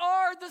faiths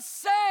are the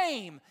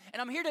same. And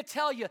I'm here to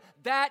tell you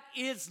that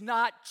is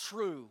not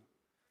true.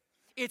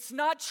 It's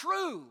not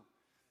true.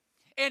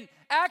 And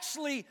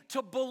actually,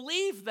 to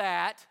believe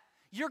that,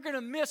 you're going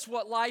to miss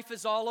what life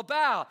is all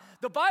about.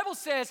 The Bible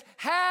says,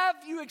 have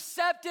you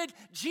accepted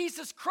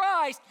Jesus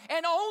Christ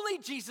and only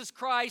Jesus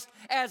Christ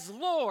as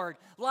Lord?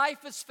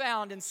 Life is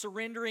found in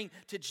surrendering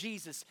to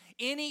Jesus.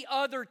 Any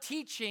other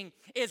teaching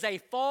is a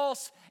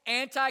false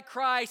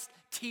antichrist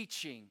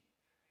teaching.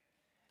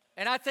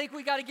 And I think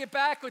we got to get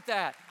back with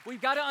that.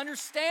 We've got to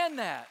understand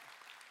that.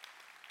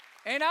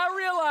 And I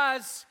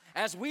realize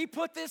as we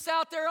put this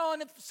out there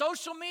on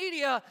social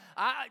media,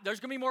 there's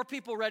going to be more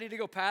people ready to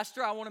go,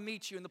 Pastor, I want to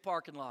meet you in the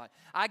parking lot.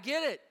 I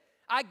get it.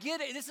 I get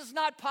it. This is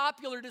not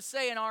popular to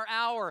say in our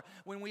hour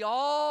when we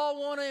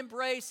all want to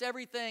embrace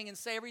everything and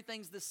say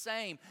everything's the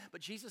same.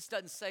 But Jesus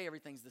doesn't say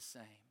everything's the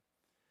same.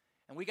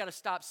 And we got to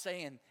stop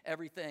saying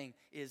everything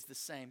is the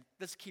same.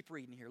 Let's keep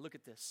reading here. Look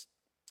at this.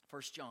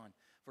 1 John,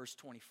 verse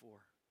 24.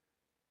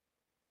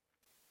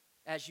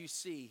 As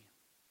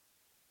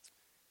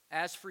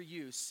for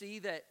you, see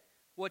that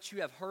what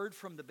you have heard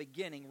from the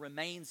beginning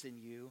remains in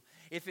you.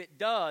 If it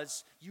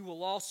does, you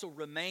will also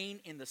remain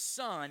in the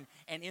Son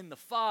and in the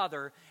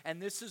Father.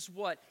 And this is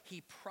what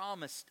He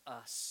promised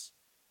us,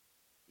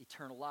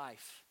 eternal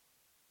life.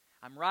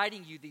 I'm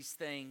writing you these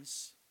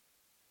things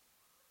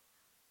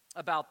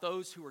about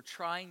those who are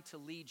trying to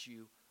lead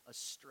you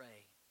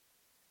astray.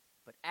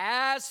 But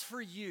as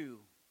for you,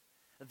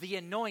 the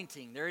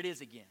anointing, there it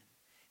is again.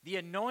 The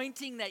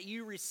anointing that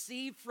you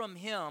receive from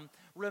Him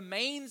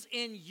remains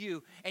in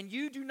you, and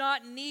you do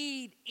not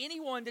need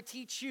anyone to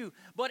teach you.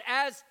 But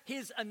as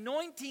His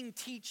anointing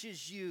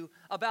teaches you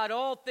about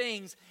all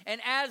things, and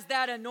as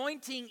that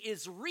anointing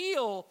is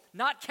real,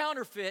 not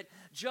counterfeit,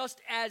 just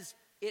as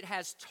it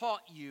has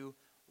taught you,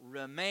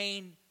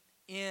 remain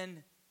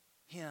in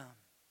Him.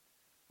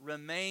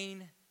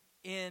 Remain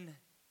in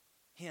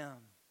Him.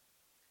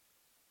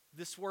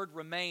 This word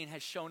remain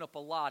has shown up a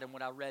lot in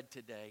what I read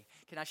today.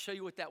 Can I show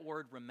you what that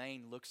word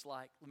remain looks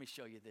like? Let me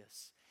show you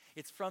this.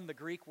 It's from the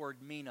Greek word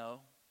meno,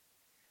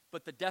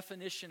 but the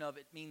definition of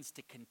it means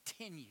to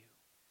continue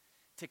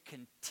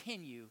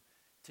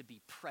to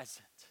be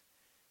present.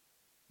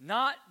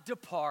 Not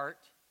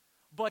depart,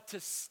 but to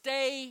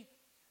stay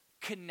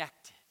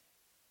connected.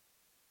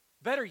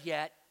 Better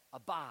yet,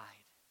 abide.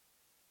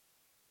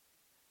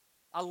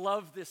 I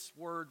love this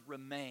word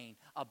remain,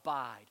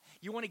 abide.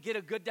 You want to get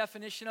a good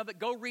definition of it?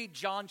 Go read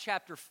John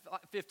chapter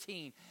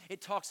 15. It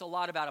talks a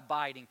lot about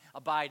abiding,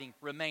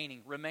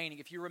 remaining.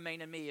 If you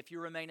remain in me, if you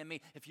remain in me,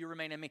 if you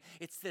remain in me.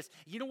 It's this.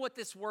 You know what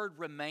this word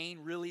remain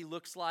really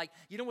looks like?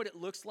 You know what it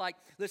looks like?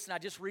 Listen, I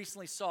just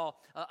recently saw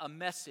a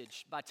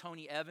message by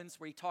Tony Evans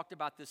where he talked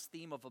about this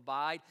theme of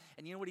abide.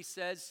 And you know what he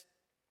says?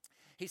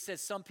 He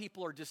says some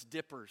people are just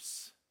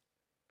dippers.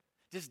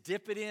 Just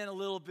dip it in a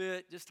little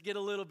bit, just to get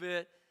a little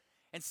bit.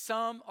 And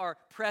some are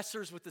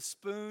pressers with a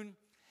spoon.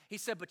 He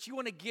said, but you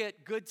want to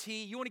get good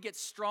tea, you want to get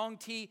strong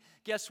tea,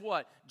 guess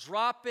what?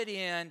 Drop it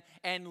in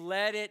and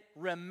let it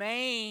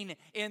remain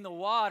in the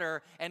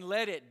water and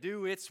let it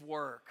do its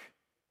work.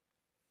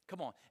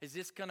 Come on, is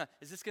this gonna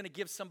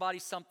give somebody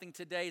something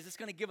today? Is this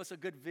gonna give us a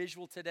good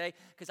visual today?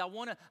 Because I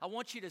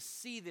want you to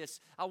see this.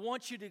 I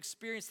want you to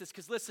experience this.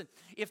 Because listen,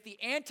 if the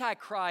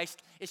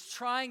Antichrist is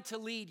trying to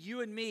lead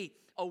you and me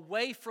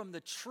away from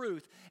the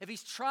truth, if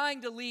he's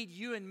trying to lead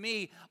you and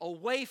me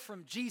away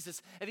from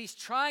Jesus, if he's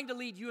trying to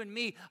lead you and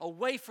me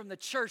away from the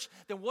church,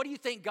 then what do you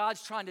think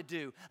God's trying to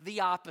do? The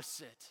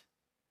opposite.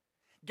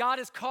 God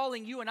is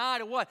calling you and I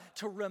to what?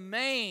 To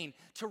remain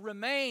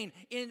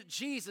in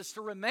Jesus,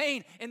 to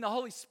remain in the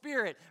Holy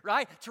Spirit,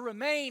 right? To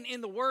remain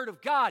in the Word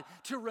of God,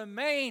 to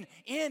remain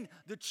in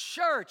the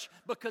church,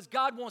 because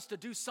God wants to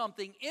do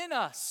something in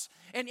us.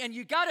 And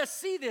you got to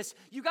see this.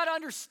 You got to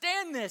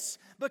understand this,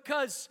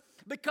 because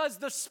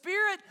the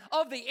spirit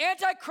of the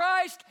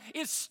Antichrist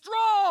is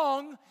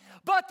strong,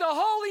 but the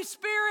Holy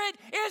Spirit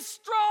is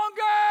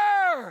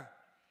stronger.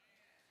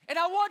 And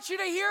I want you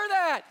to hear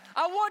that.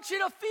 I want you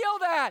to feel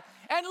that.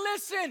 And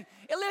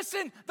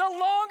listen, the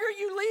longer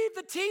you leave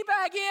the tea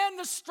bag in,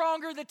 the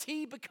stronger the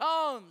tea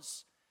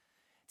becomes.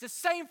 It's the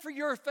same for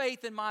your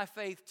faith and my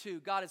faith too.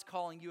 God is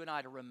calling you and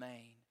I to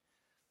remain.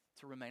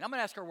 I'm going to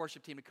ask our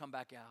worship team to come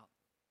back out.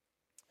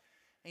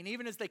 And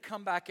even as they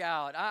come back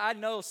out, I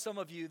know some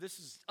of you, this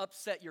has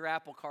upset your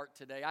apple cart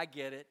today. I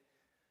get it.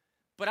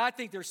 But I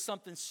think there's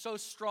something so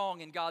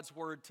strong in God's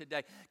word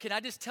today. Can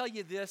I just tell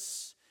you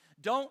this?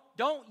 Don't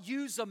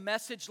use a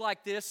message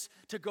like this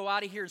to go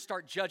out of here and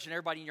start judging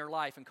everybody in your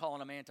life and calling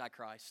them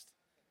Antichrist.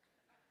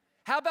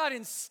 How about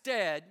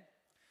instead,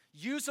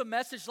 use a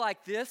message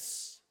like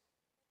this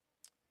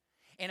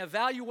and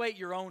evaluate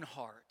your own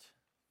heart.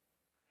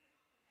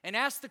 And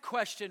ask the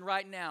question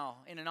right now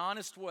in an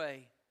honest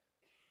way,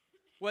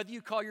 whether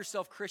you call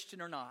yourself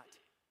Christian or not.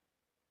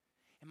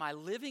 Am I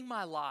living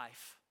my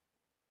life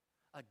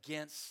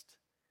against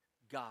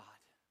God?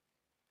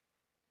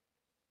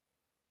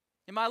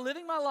 Am I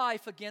living my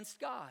life against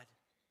God?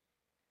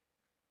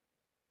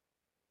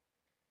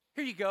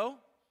 Here you go.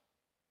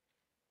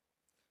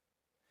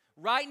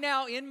 Right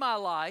now in my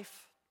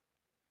life,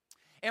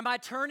 am I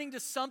turning to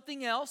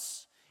something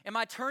else? Am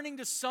I turning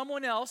to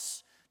someone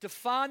else to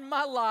find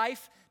my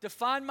life, to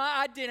find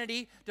my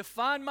identity, to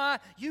find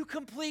you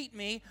complete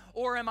me?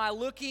 Or am I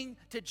looking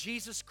to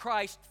Jesus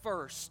Christ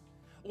first?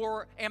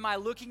 Or am I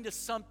looking to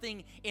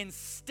something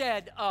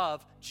instead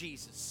of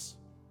Jesus?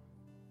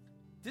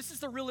 This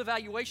is the real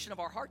evaluation of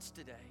our hearts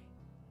today.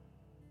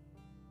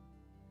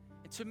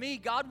 And to me,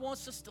 God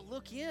wants us to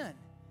look in.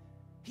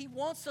 He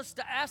wants us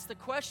to ask the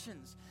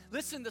questions.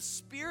 Listen, the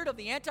spirit of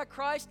the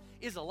Antichrist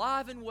is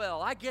alive and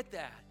well. I get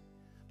that.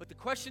 But the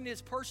question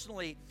is,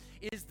 personally,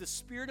 is the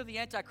spirit of the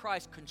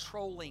Antichrist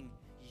controlling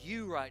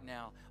you right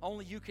now?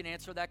 Only you can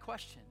answer that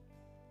question.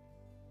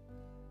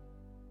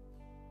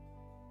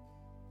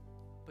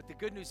 But the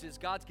good news is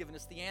God's given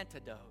us the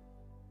antidote.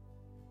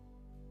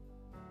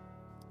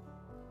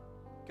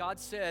 God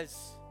says,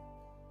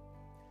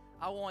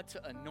 I want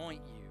to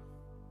anoint you.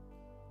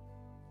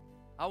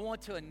 I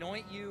want to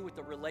anoint you with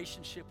the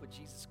relationship with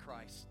Jesus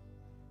Christ.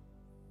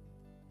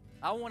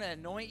 I want to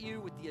anoint you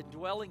with the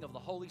indwelling of the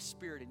Holy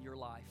Spirit in your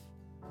life.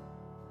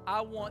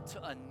 I want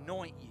to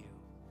anoint you,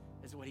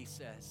 is what he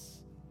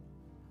says.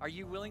 Are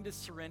you willing to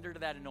surrender to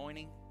that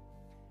anointing?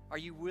 Are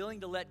you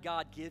willing to let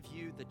God give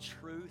you the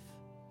truth?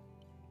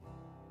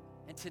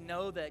 And to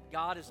know that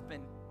God has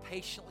been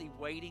patiently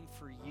waiting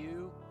for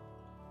you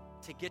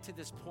to get to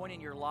this point in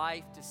your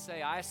life to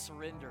say, I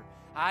surrender,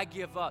 I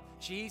give up.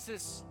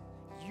 Jesus,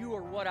 you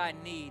are what I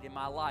need in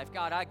my life.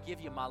 God, I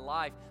give you my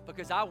life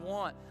because I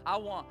want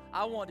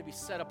to be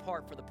set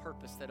apart for the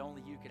purpose that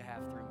only you could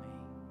have through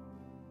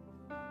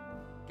me.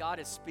 God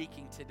is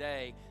speaking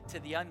today to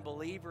the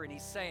unbeliever, and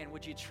he's saying,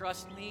 would you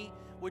trust me?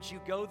 Would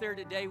you go there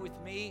today with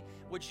me?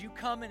 Would you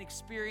come and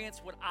experience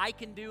what I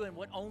can do and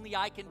what only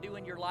I can do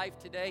in your life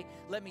today?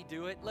 Let me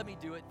do it. Let me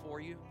do it for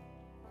you.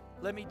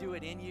 Let me do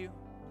it in you.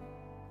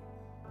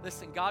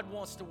 Listen, God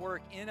wants to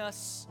work in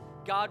us.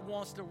 God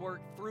wants to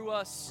work through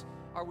us.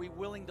 Are we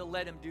willing to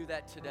let him do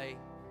that today,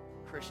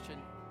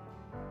 Christian?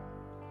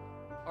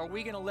 Are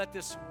we going to let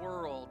this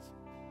world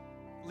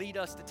lead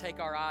us to take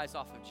our eyes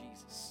off of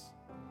Jesus?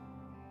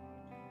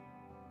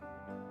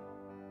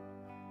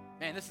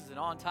 Man, this is an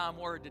on-time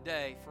word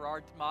today for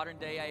our modern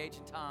day age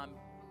and time.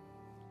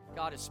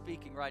 God is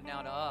speaking right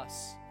now to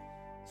us.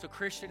 So,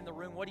 Christian in the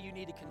room, what do you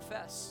need to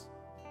confess?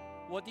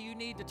 What do you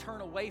need to turn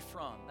away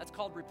from? That's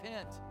called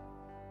repent.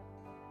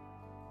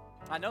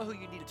 I know who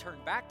you need to turn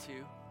back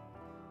to.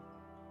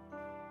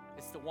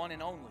 It's the one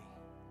and only,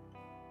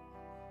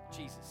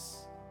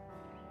 Jesus.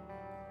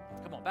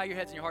 Come on, bow your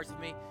heads and your hearts with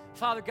me.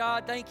 Father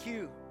God, thank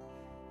you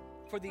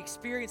for the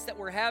experience that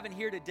we're having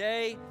here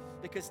today,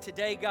 because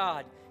today,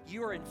 God,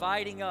 you are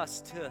inviting us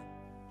to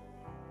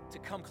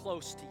come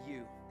close to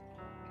you.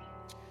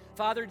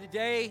 Father,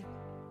 today,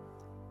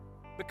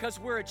 because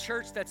we're a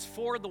church that's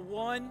for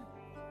one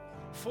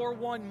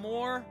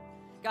more,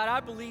 God,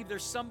 I believe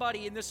there's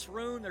somebody in this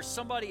room, there's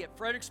somebody at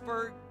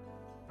Fredericksburg,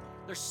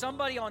 there's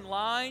somebody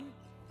online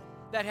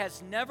that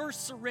has never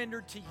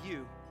surrendered to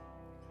you.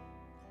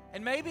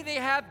 And maybe they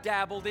have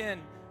dabbled in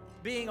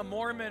being a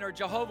Mormon or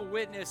Jehovah's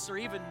Witness or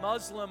even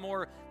Muslim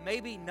or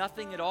maybe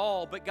nothing at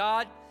all. But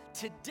God,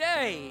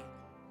 today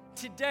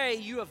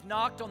you have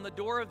knocked on the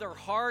door of their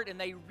heart and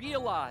they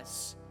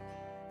realize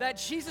that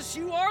Jesus,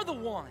 you are the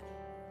one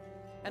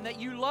and that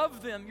you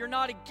love them. You're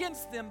not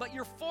against them, but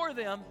you're for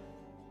them.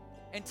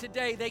 And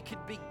today they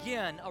could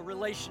begin a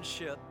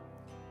relationship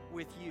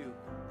with you.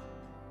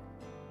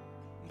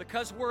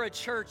 Because we're a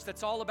church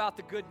that's all about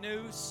the good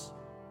news,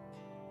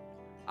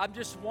 I'm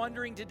just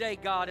wondering today,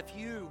 God, if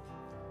you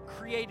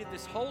created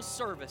this whole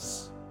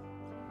service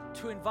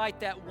to invite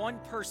that one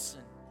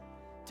person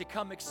to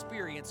come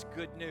experience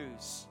good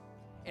news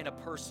in a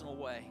personal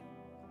way.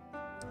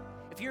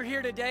 If you're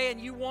here today and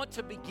you want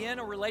to begin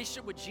a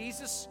relationship with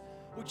Jesus,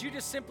 would you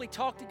just simply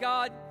talk to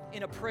God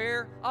in a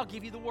prayer? I'll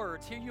give you the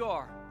words. Here you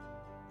are.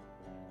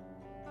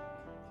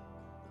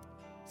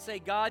 Say,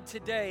 God,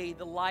 today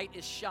the light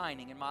is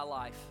shining in my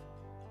life.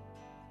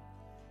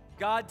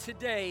 God,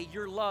 today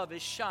your love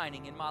is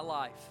shining in my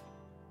life.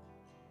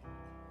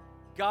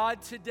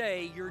 God,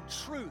 today your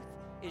truth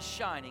is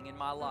shining in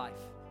my life.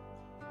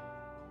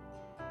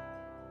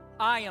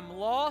 I am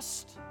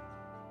lost,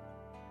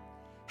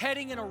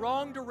 heading in a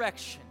wrong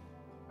direction.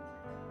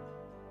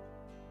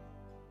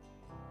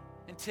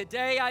 And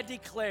today I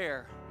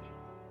declare,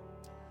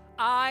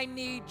 I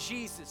need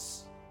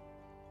Jesus.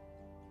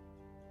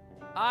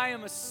 I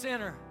am a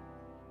sinner,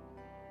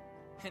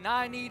 and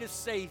I need a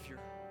Savior.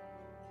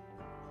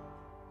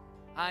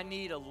 I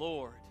need a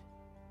Lord.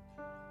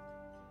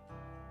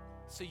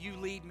 So you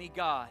lead me,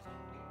 God.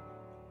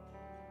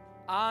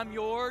 I'm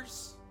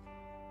yours,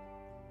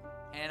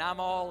 and I'm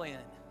all in.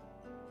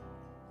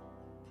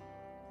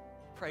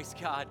 Praise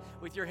God.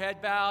 With your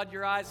head bowed,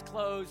 your eyes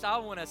closed, I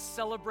want to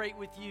celebrate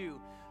with you.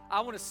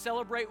 I want to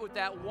celebrate with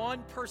that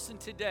one person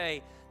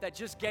today that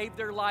just gave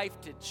their life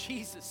to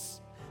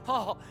Jesus,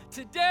 Oh,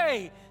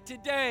 today,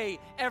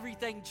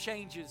 everything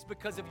changes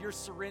because of your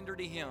surrender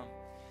to Him.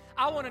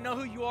 I want to know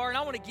who you are, and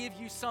I want to give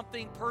you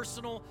something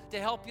personal to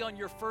help you on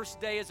your first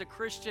day as a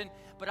Christian,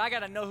 but I got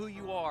to know who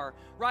you are.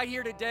 Right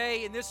here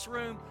today in this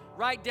room,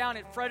 right down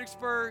at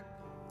Fredericksburg,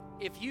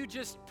 if you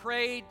just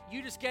prayed,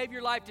 you just gave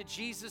your life to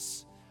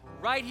Jesus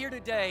right here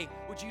today,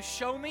 would you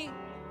show me?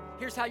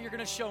 Here's how you're going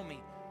to show me.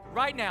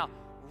 Right now,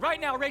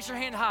 raise your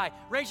hand high.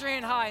 Raise your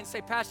hand high and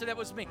say, Pastor, that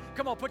was me.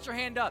 Come on, put your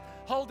hand up.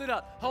 Hold it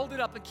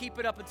up, and keep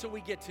it up until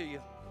we get to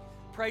you.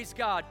 Praise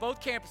God.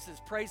 Both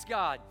campuses, praise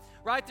God.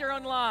 Right there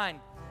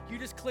online, you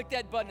just click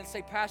that button and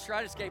say, Pastor,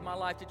 I just gave my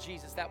life to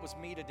Jesus. That was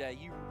me today.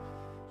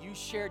 You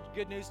shared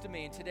good news to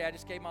me, and today I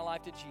just gave my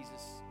life to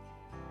Jesus.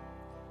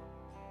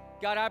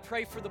 God, I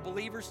pray for the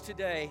believers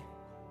today,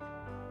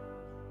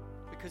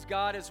 because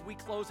God, as we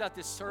close out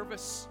this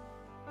service,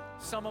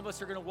 some of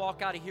us are going to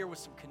walk out of here with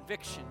some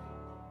conviction.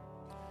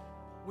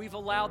 We've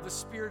allowed the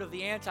spirit of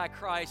the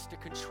Antichrist to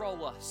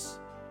control us.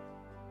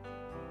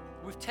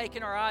 We've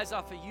taken our eyes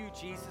off of you,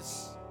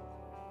 Jesus.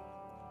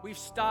 We've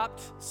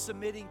stopped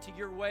submitting to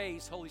your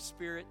ways, Holy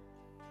Spirit.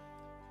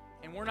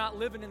 And we're not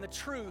living in the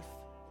truth.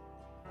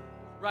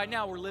 Right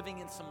now, we're living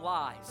in some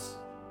lies.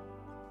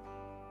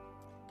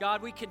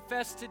 God, we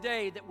confess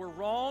today that we're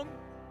wrong.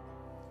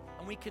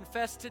 And we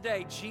confess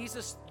today,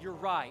 Jesus, you're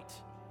right.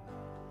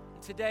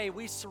 And today,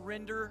 we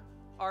surrender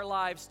our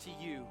lives to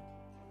you,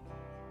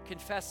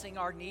 confessing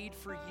our need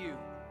for you.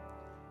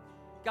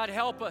 God,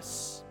 help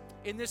us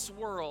in this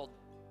world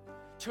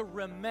to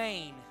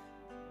remain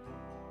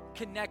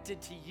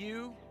connected to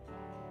you,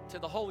 to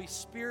the Holy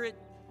Spirit,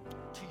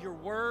 to your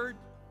word,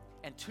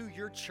 and to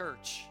your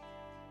church.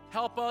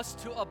 Help us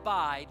to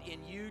abide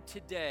in you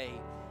today.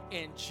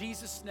 In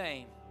Jesus'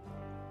 name,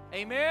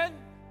 amen.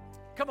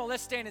 Come on,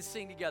 let's stand and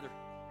sing together.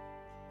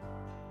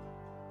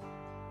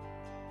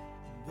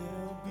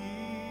 There'll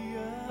be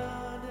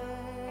a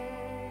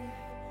day,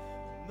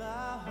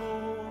 my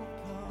hope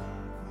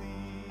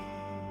complete,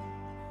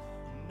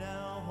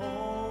 now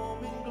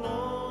home in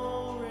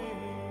glory,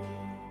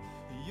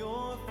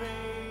 your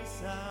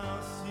face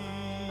I'll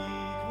see.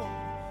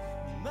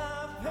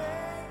 My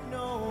pain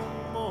no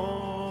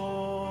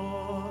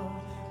more,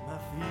 my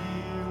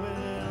fear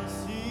will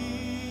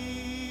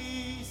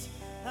cease.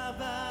 I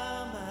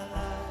bow my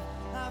life,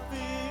 I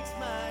fix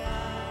my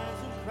eyes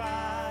on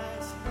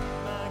Christ,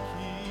 my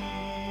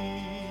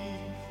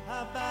King. I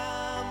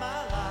bow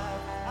my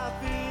life, I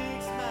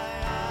fix my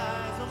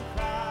eyes on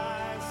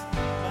Christ,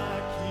 my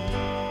King.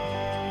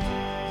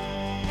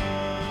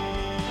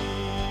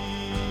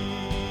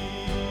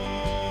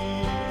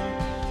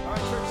 All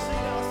right, church,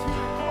 sing now. Let's hear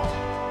it. Come on.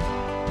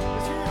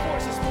 Let's hear your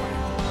voice this morning.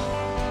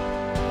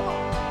 Come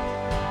on.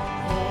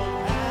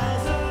 Hope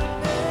has a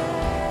name.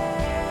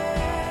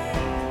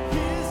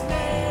 His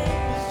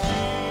name is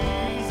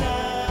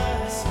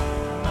Jesus.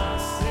 My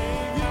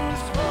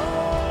Savior's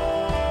cross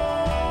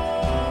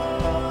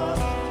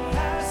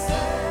has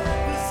set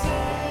the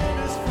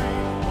sinners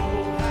free.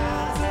 Hope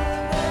has a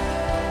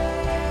name.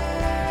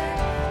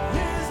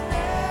 His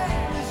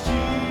name is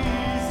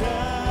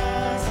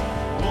Jesus.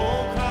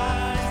 Oh,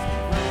 Christ be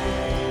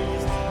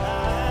praised. I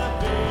have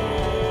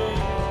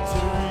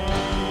victory.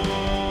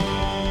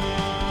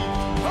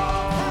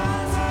 Hope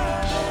has a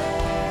name.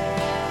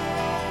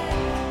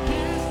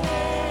 His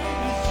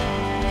name is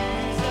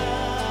Jesus.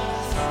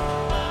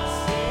 My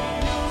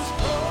Savior's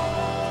cross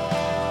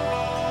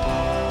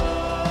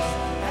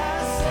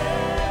has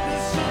set the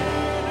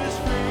sinners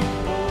free.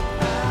 Hope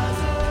has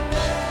a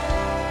name.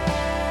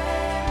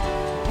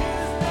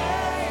 His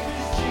name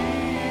is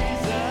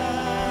Jesus.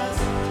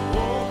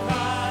 Oh,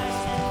 Christ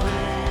be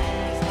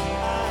praised.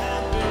 I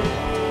have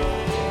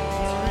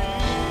victory.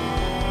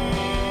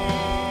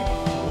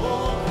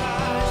 Oh,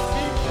 Christ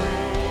be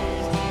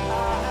praised.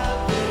 I have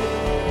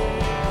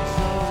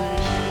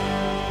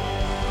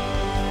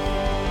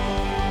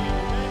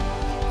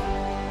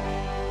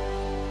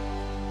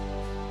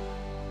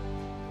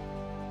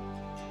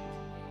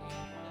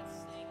Let's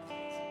sing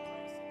Amazing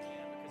Grace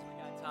again because we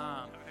got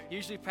time.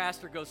 Usually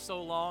Pastor goes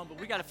so long, but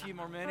we got a few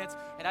more minutes,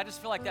 and I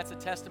just feel like that's a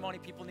testimony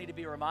people need to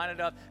be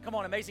reminded of. Come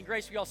on, Amazing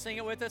Grace, will y'all sing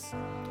it with us?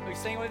 Will you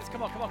sing it with us?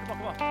 Come on, come on,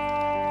 come on, come on.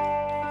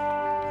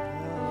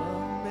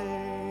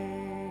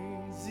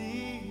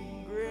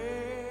 Amazing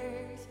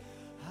grace,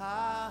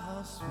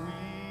 how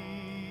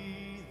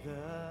sweet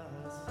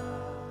the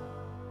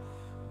sound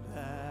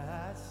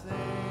that saved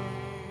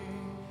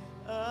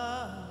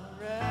a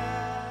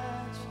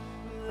wretch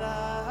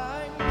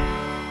like me.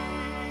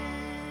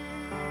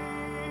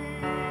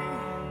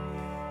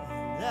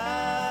 And I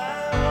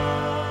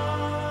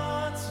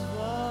once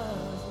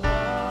was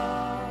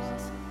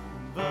lost,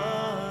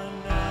 but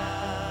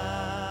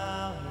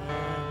now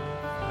am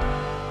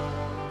found.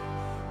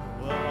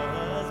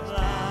 Was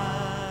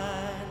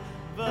blind,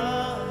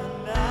 but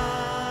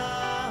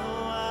now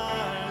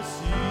I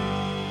see.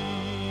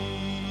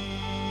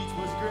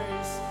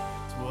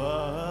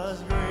 'Twas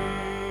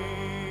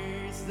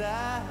grace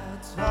that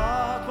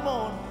taught, come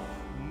on,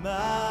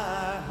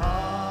 my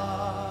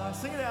heart.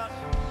 Sing it out.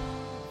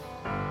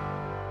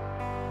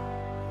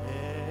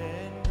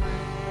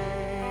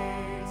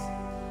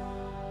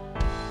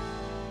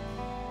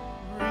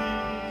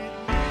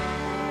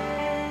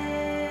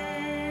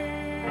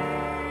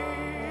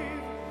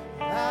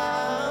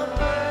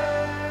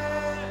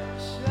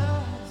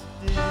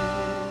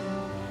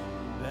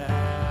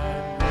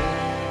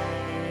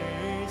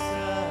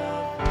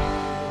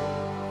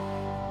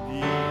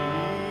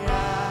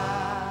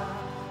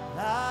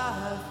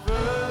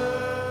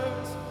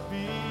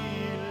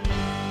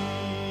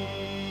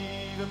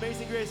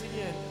 grace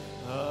again.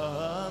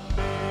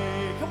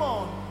 Come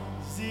on.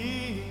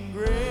 Amazing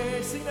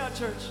grace. Sing that,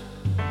 church.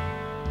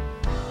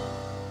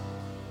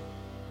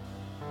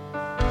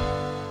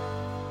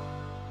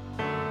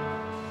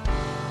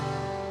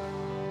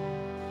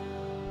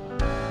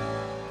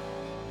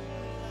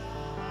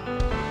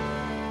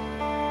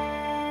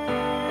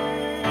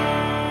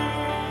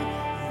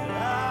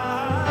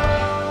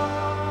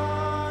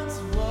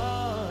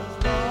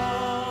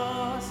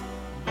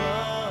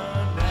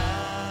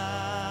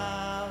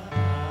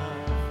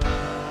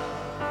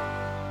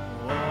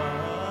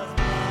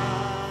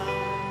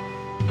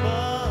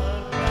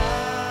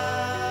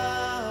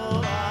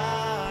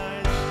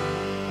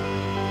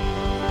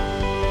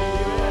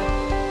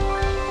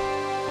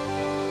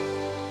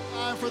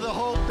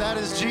 That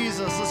is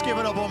Jesus. Let's give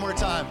it up one more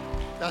time.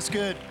 That's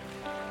good.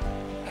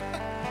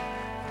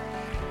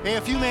 Hey,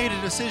 if you made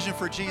a decision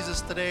for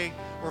Jesus today,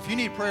 or if you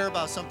need prayer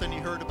about something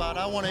you heard about,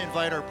 I want to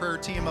invite our prayer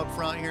team up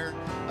front here.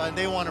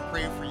 They want to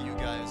pray for you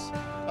guys.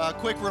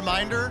 Quick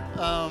reminder,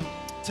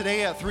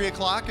 today at 3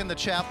 o'clock in the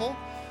chapel,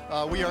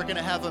 we are going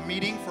to have a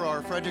meeting for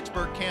our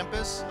Fredericksburg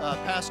campus.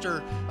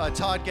 Pastor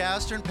Todd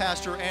Gaster,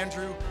 Pastor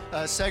Andrew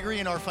Segri,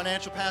 and our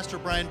financial pastor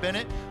Brian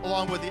Bennett,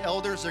 along with the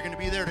elders, are going to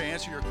be there to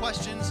answer your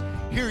questions,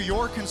 hear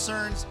your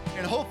concerns,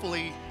 and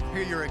hopefully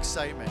hear your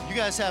excitement. You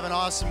guys have an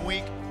awesome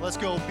week. Let's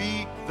go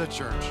be the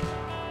church.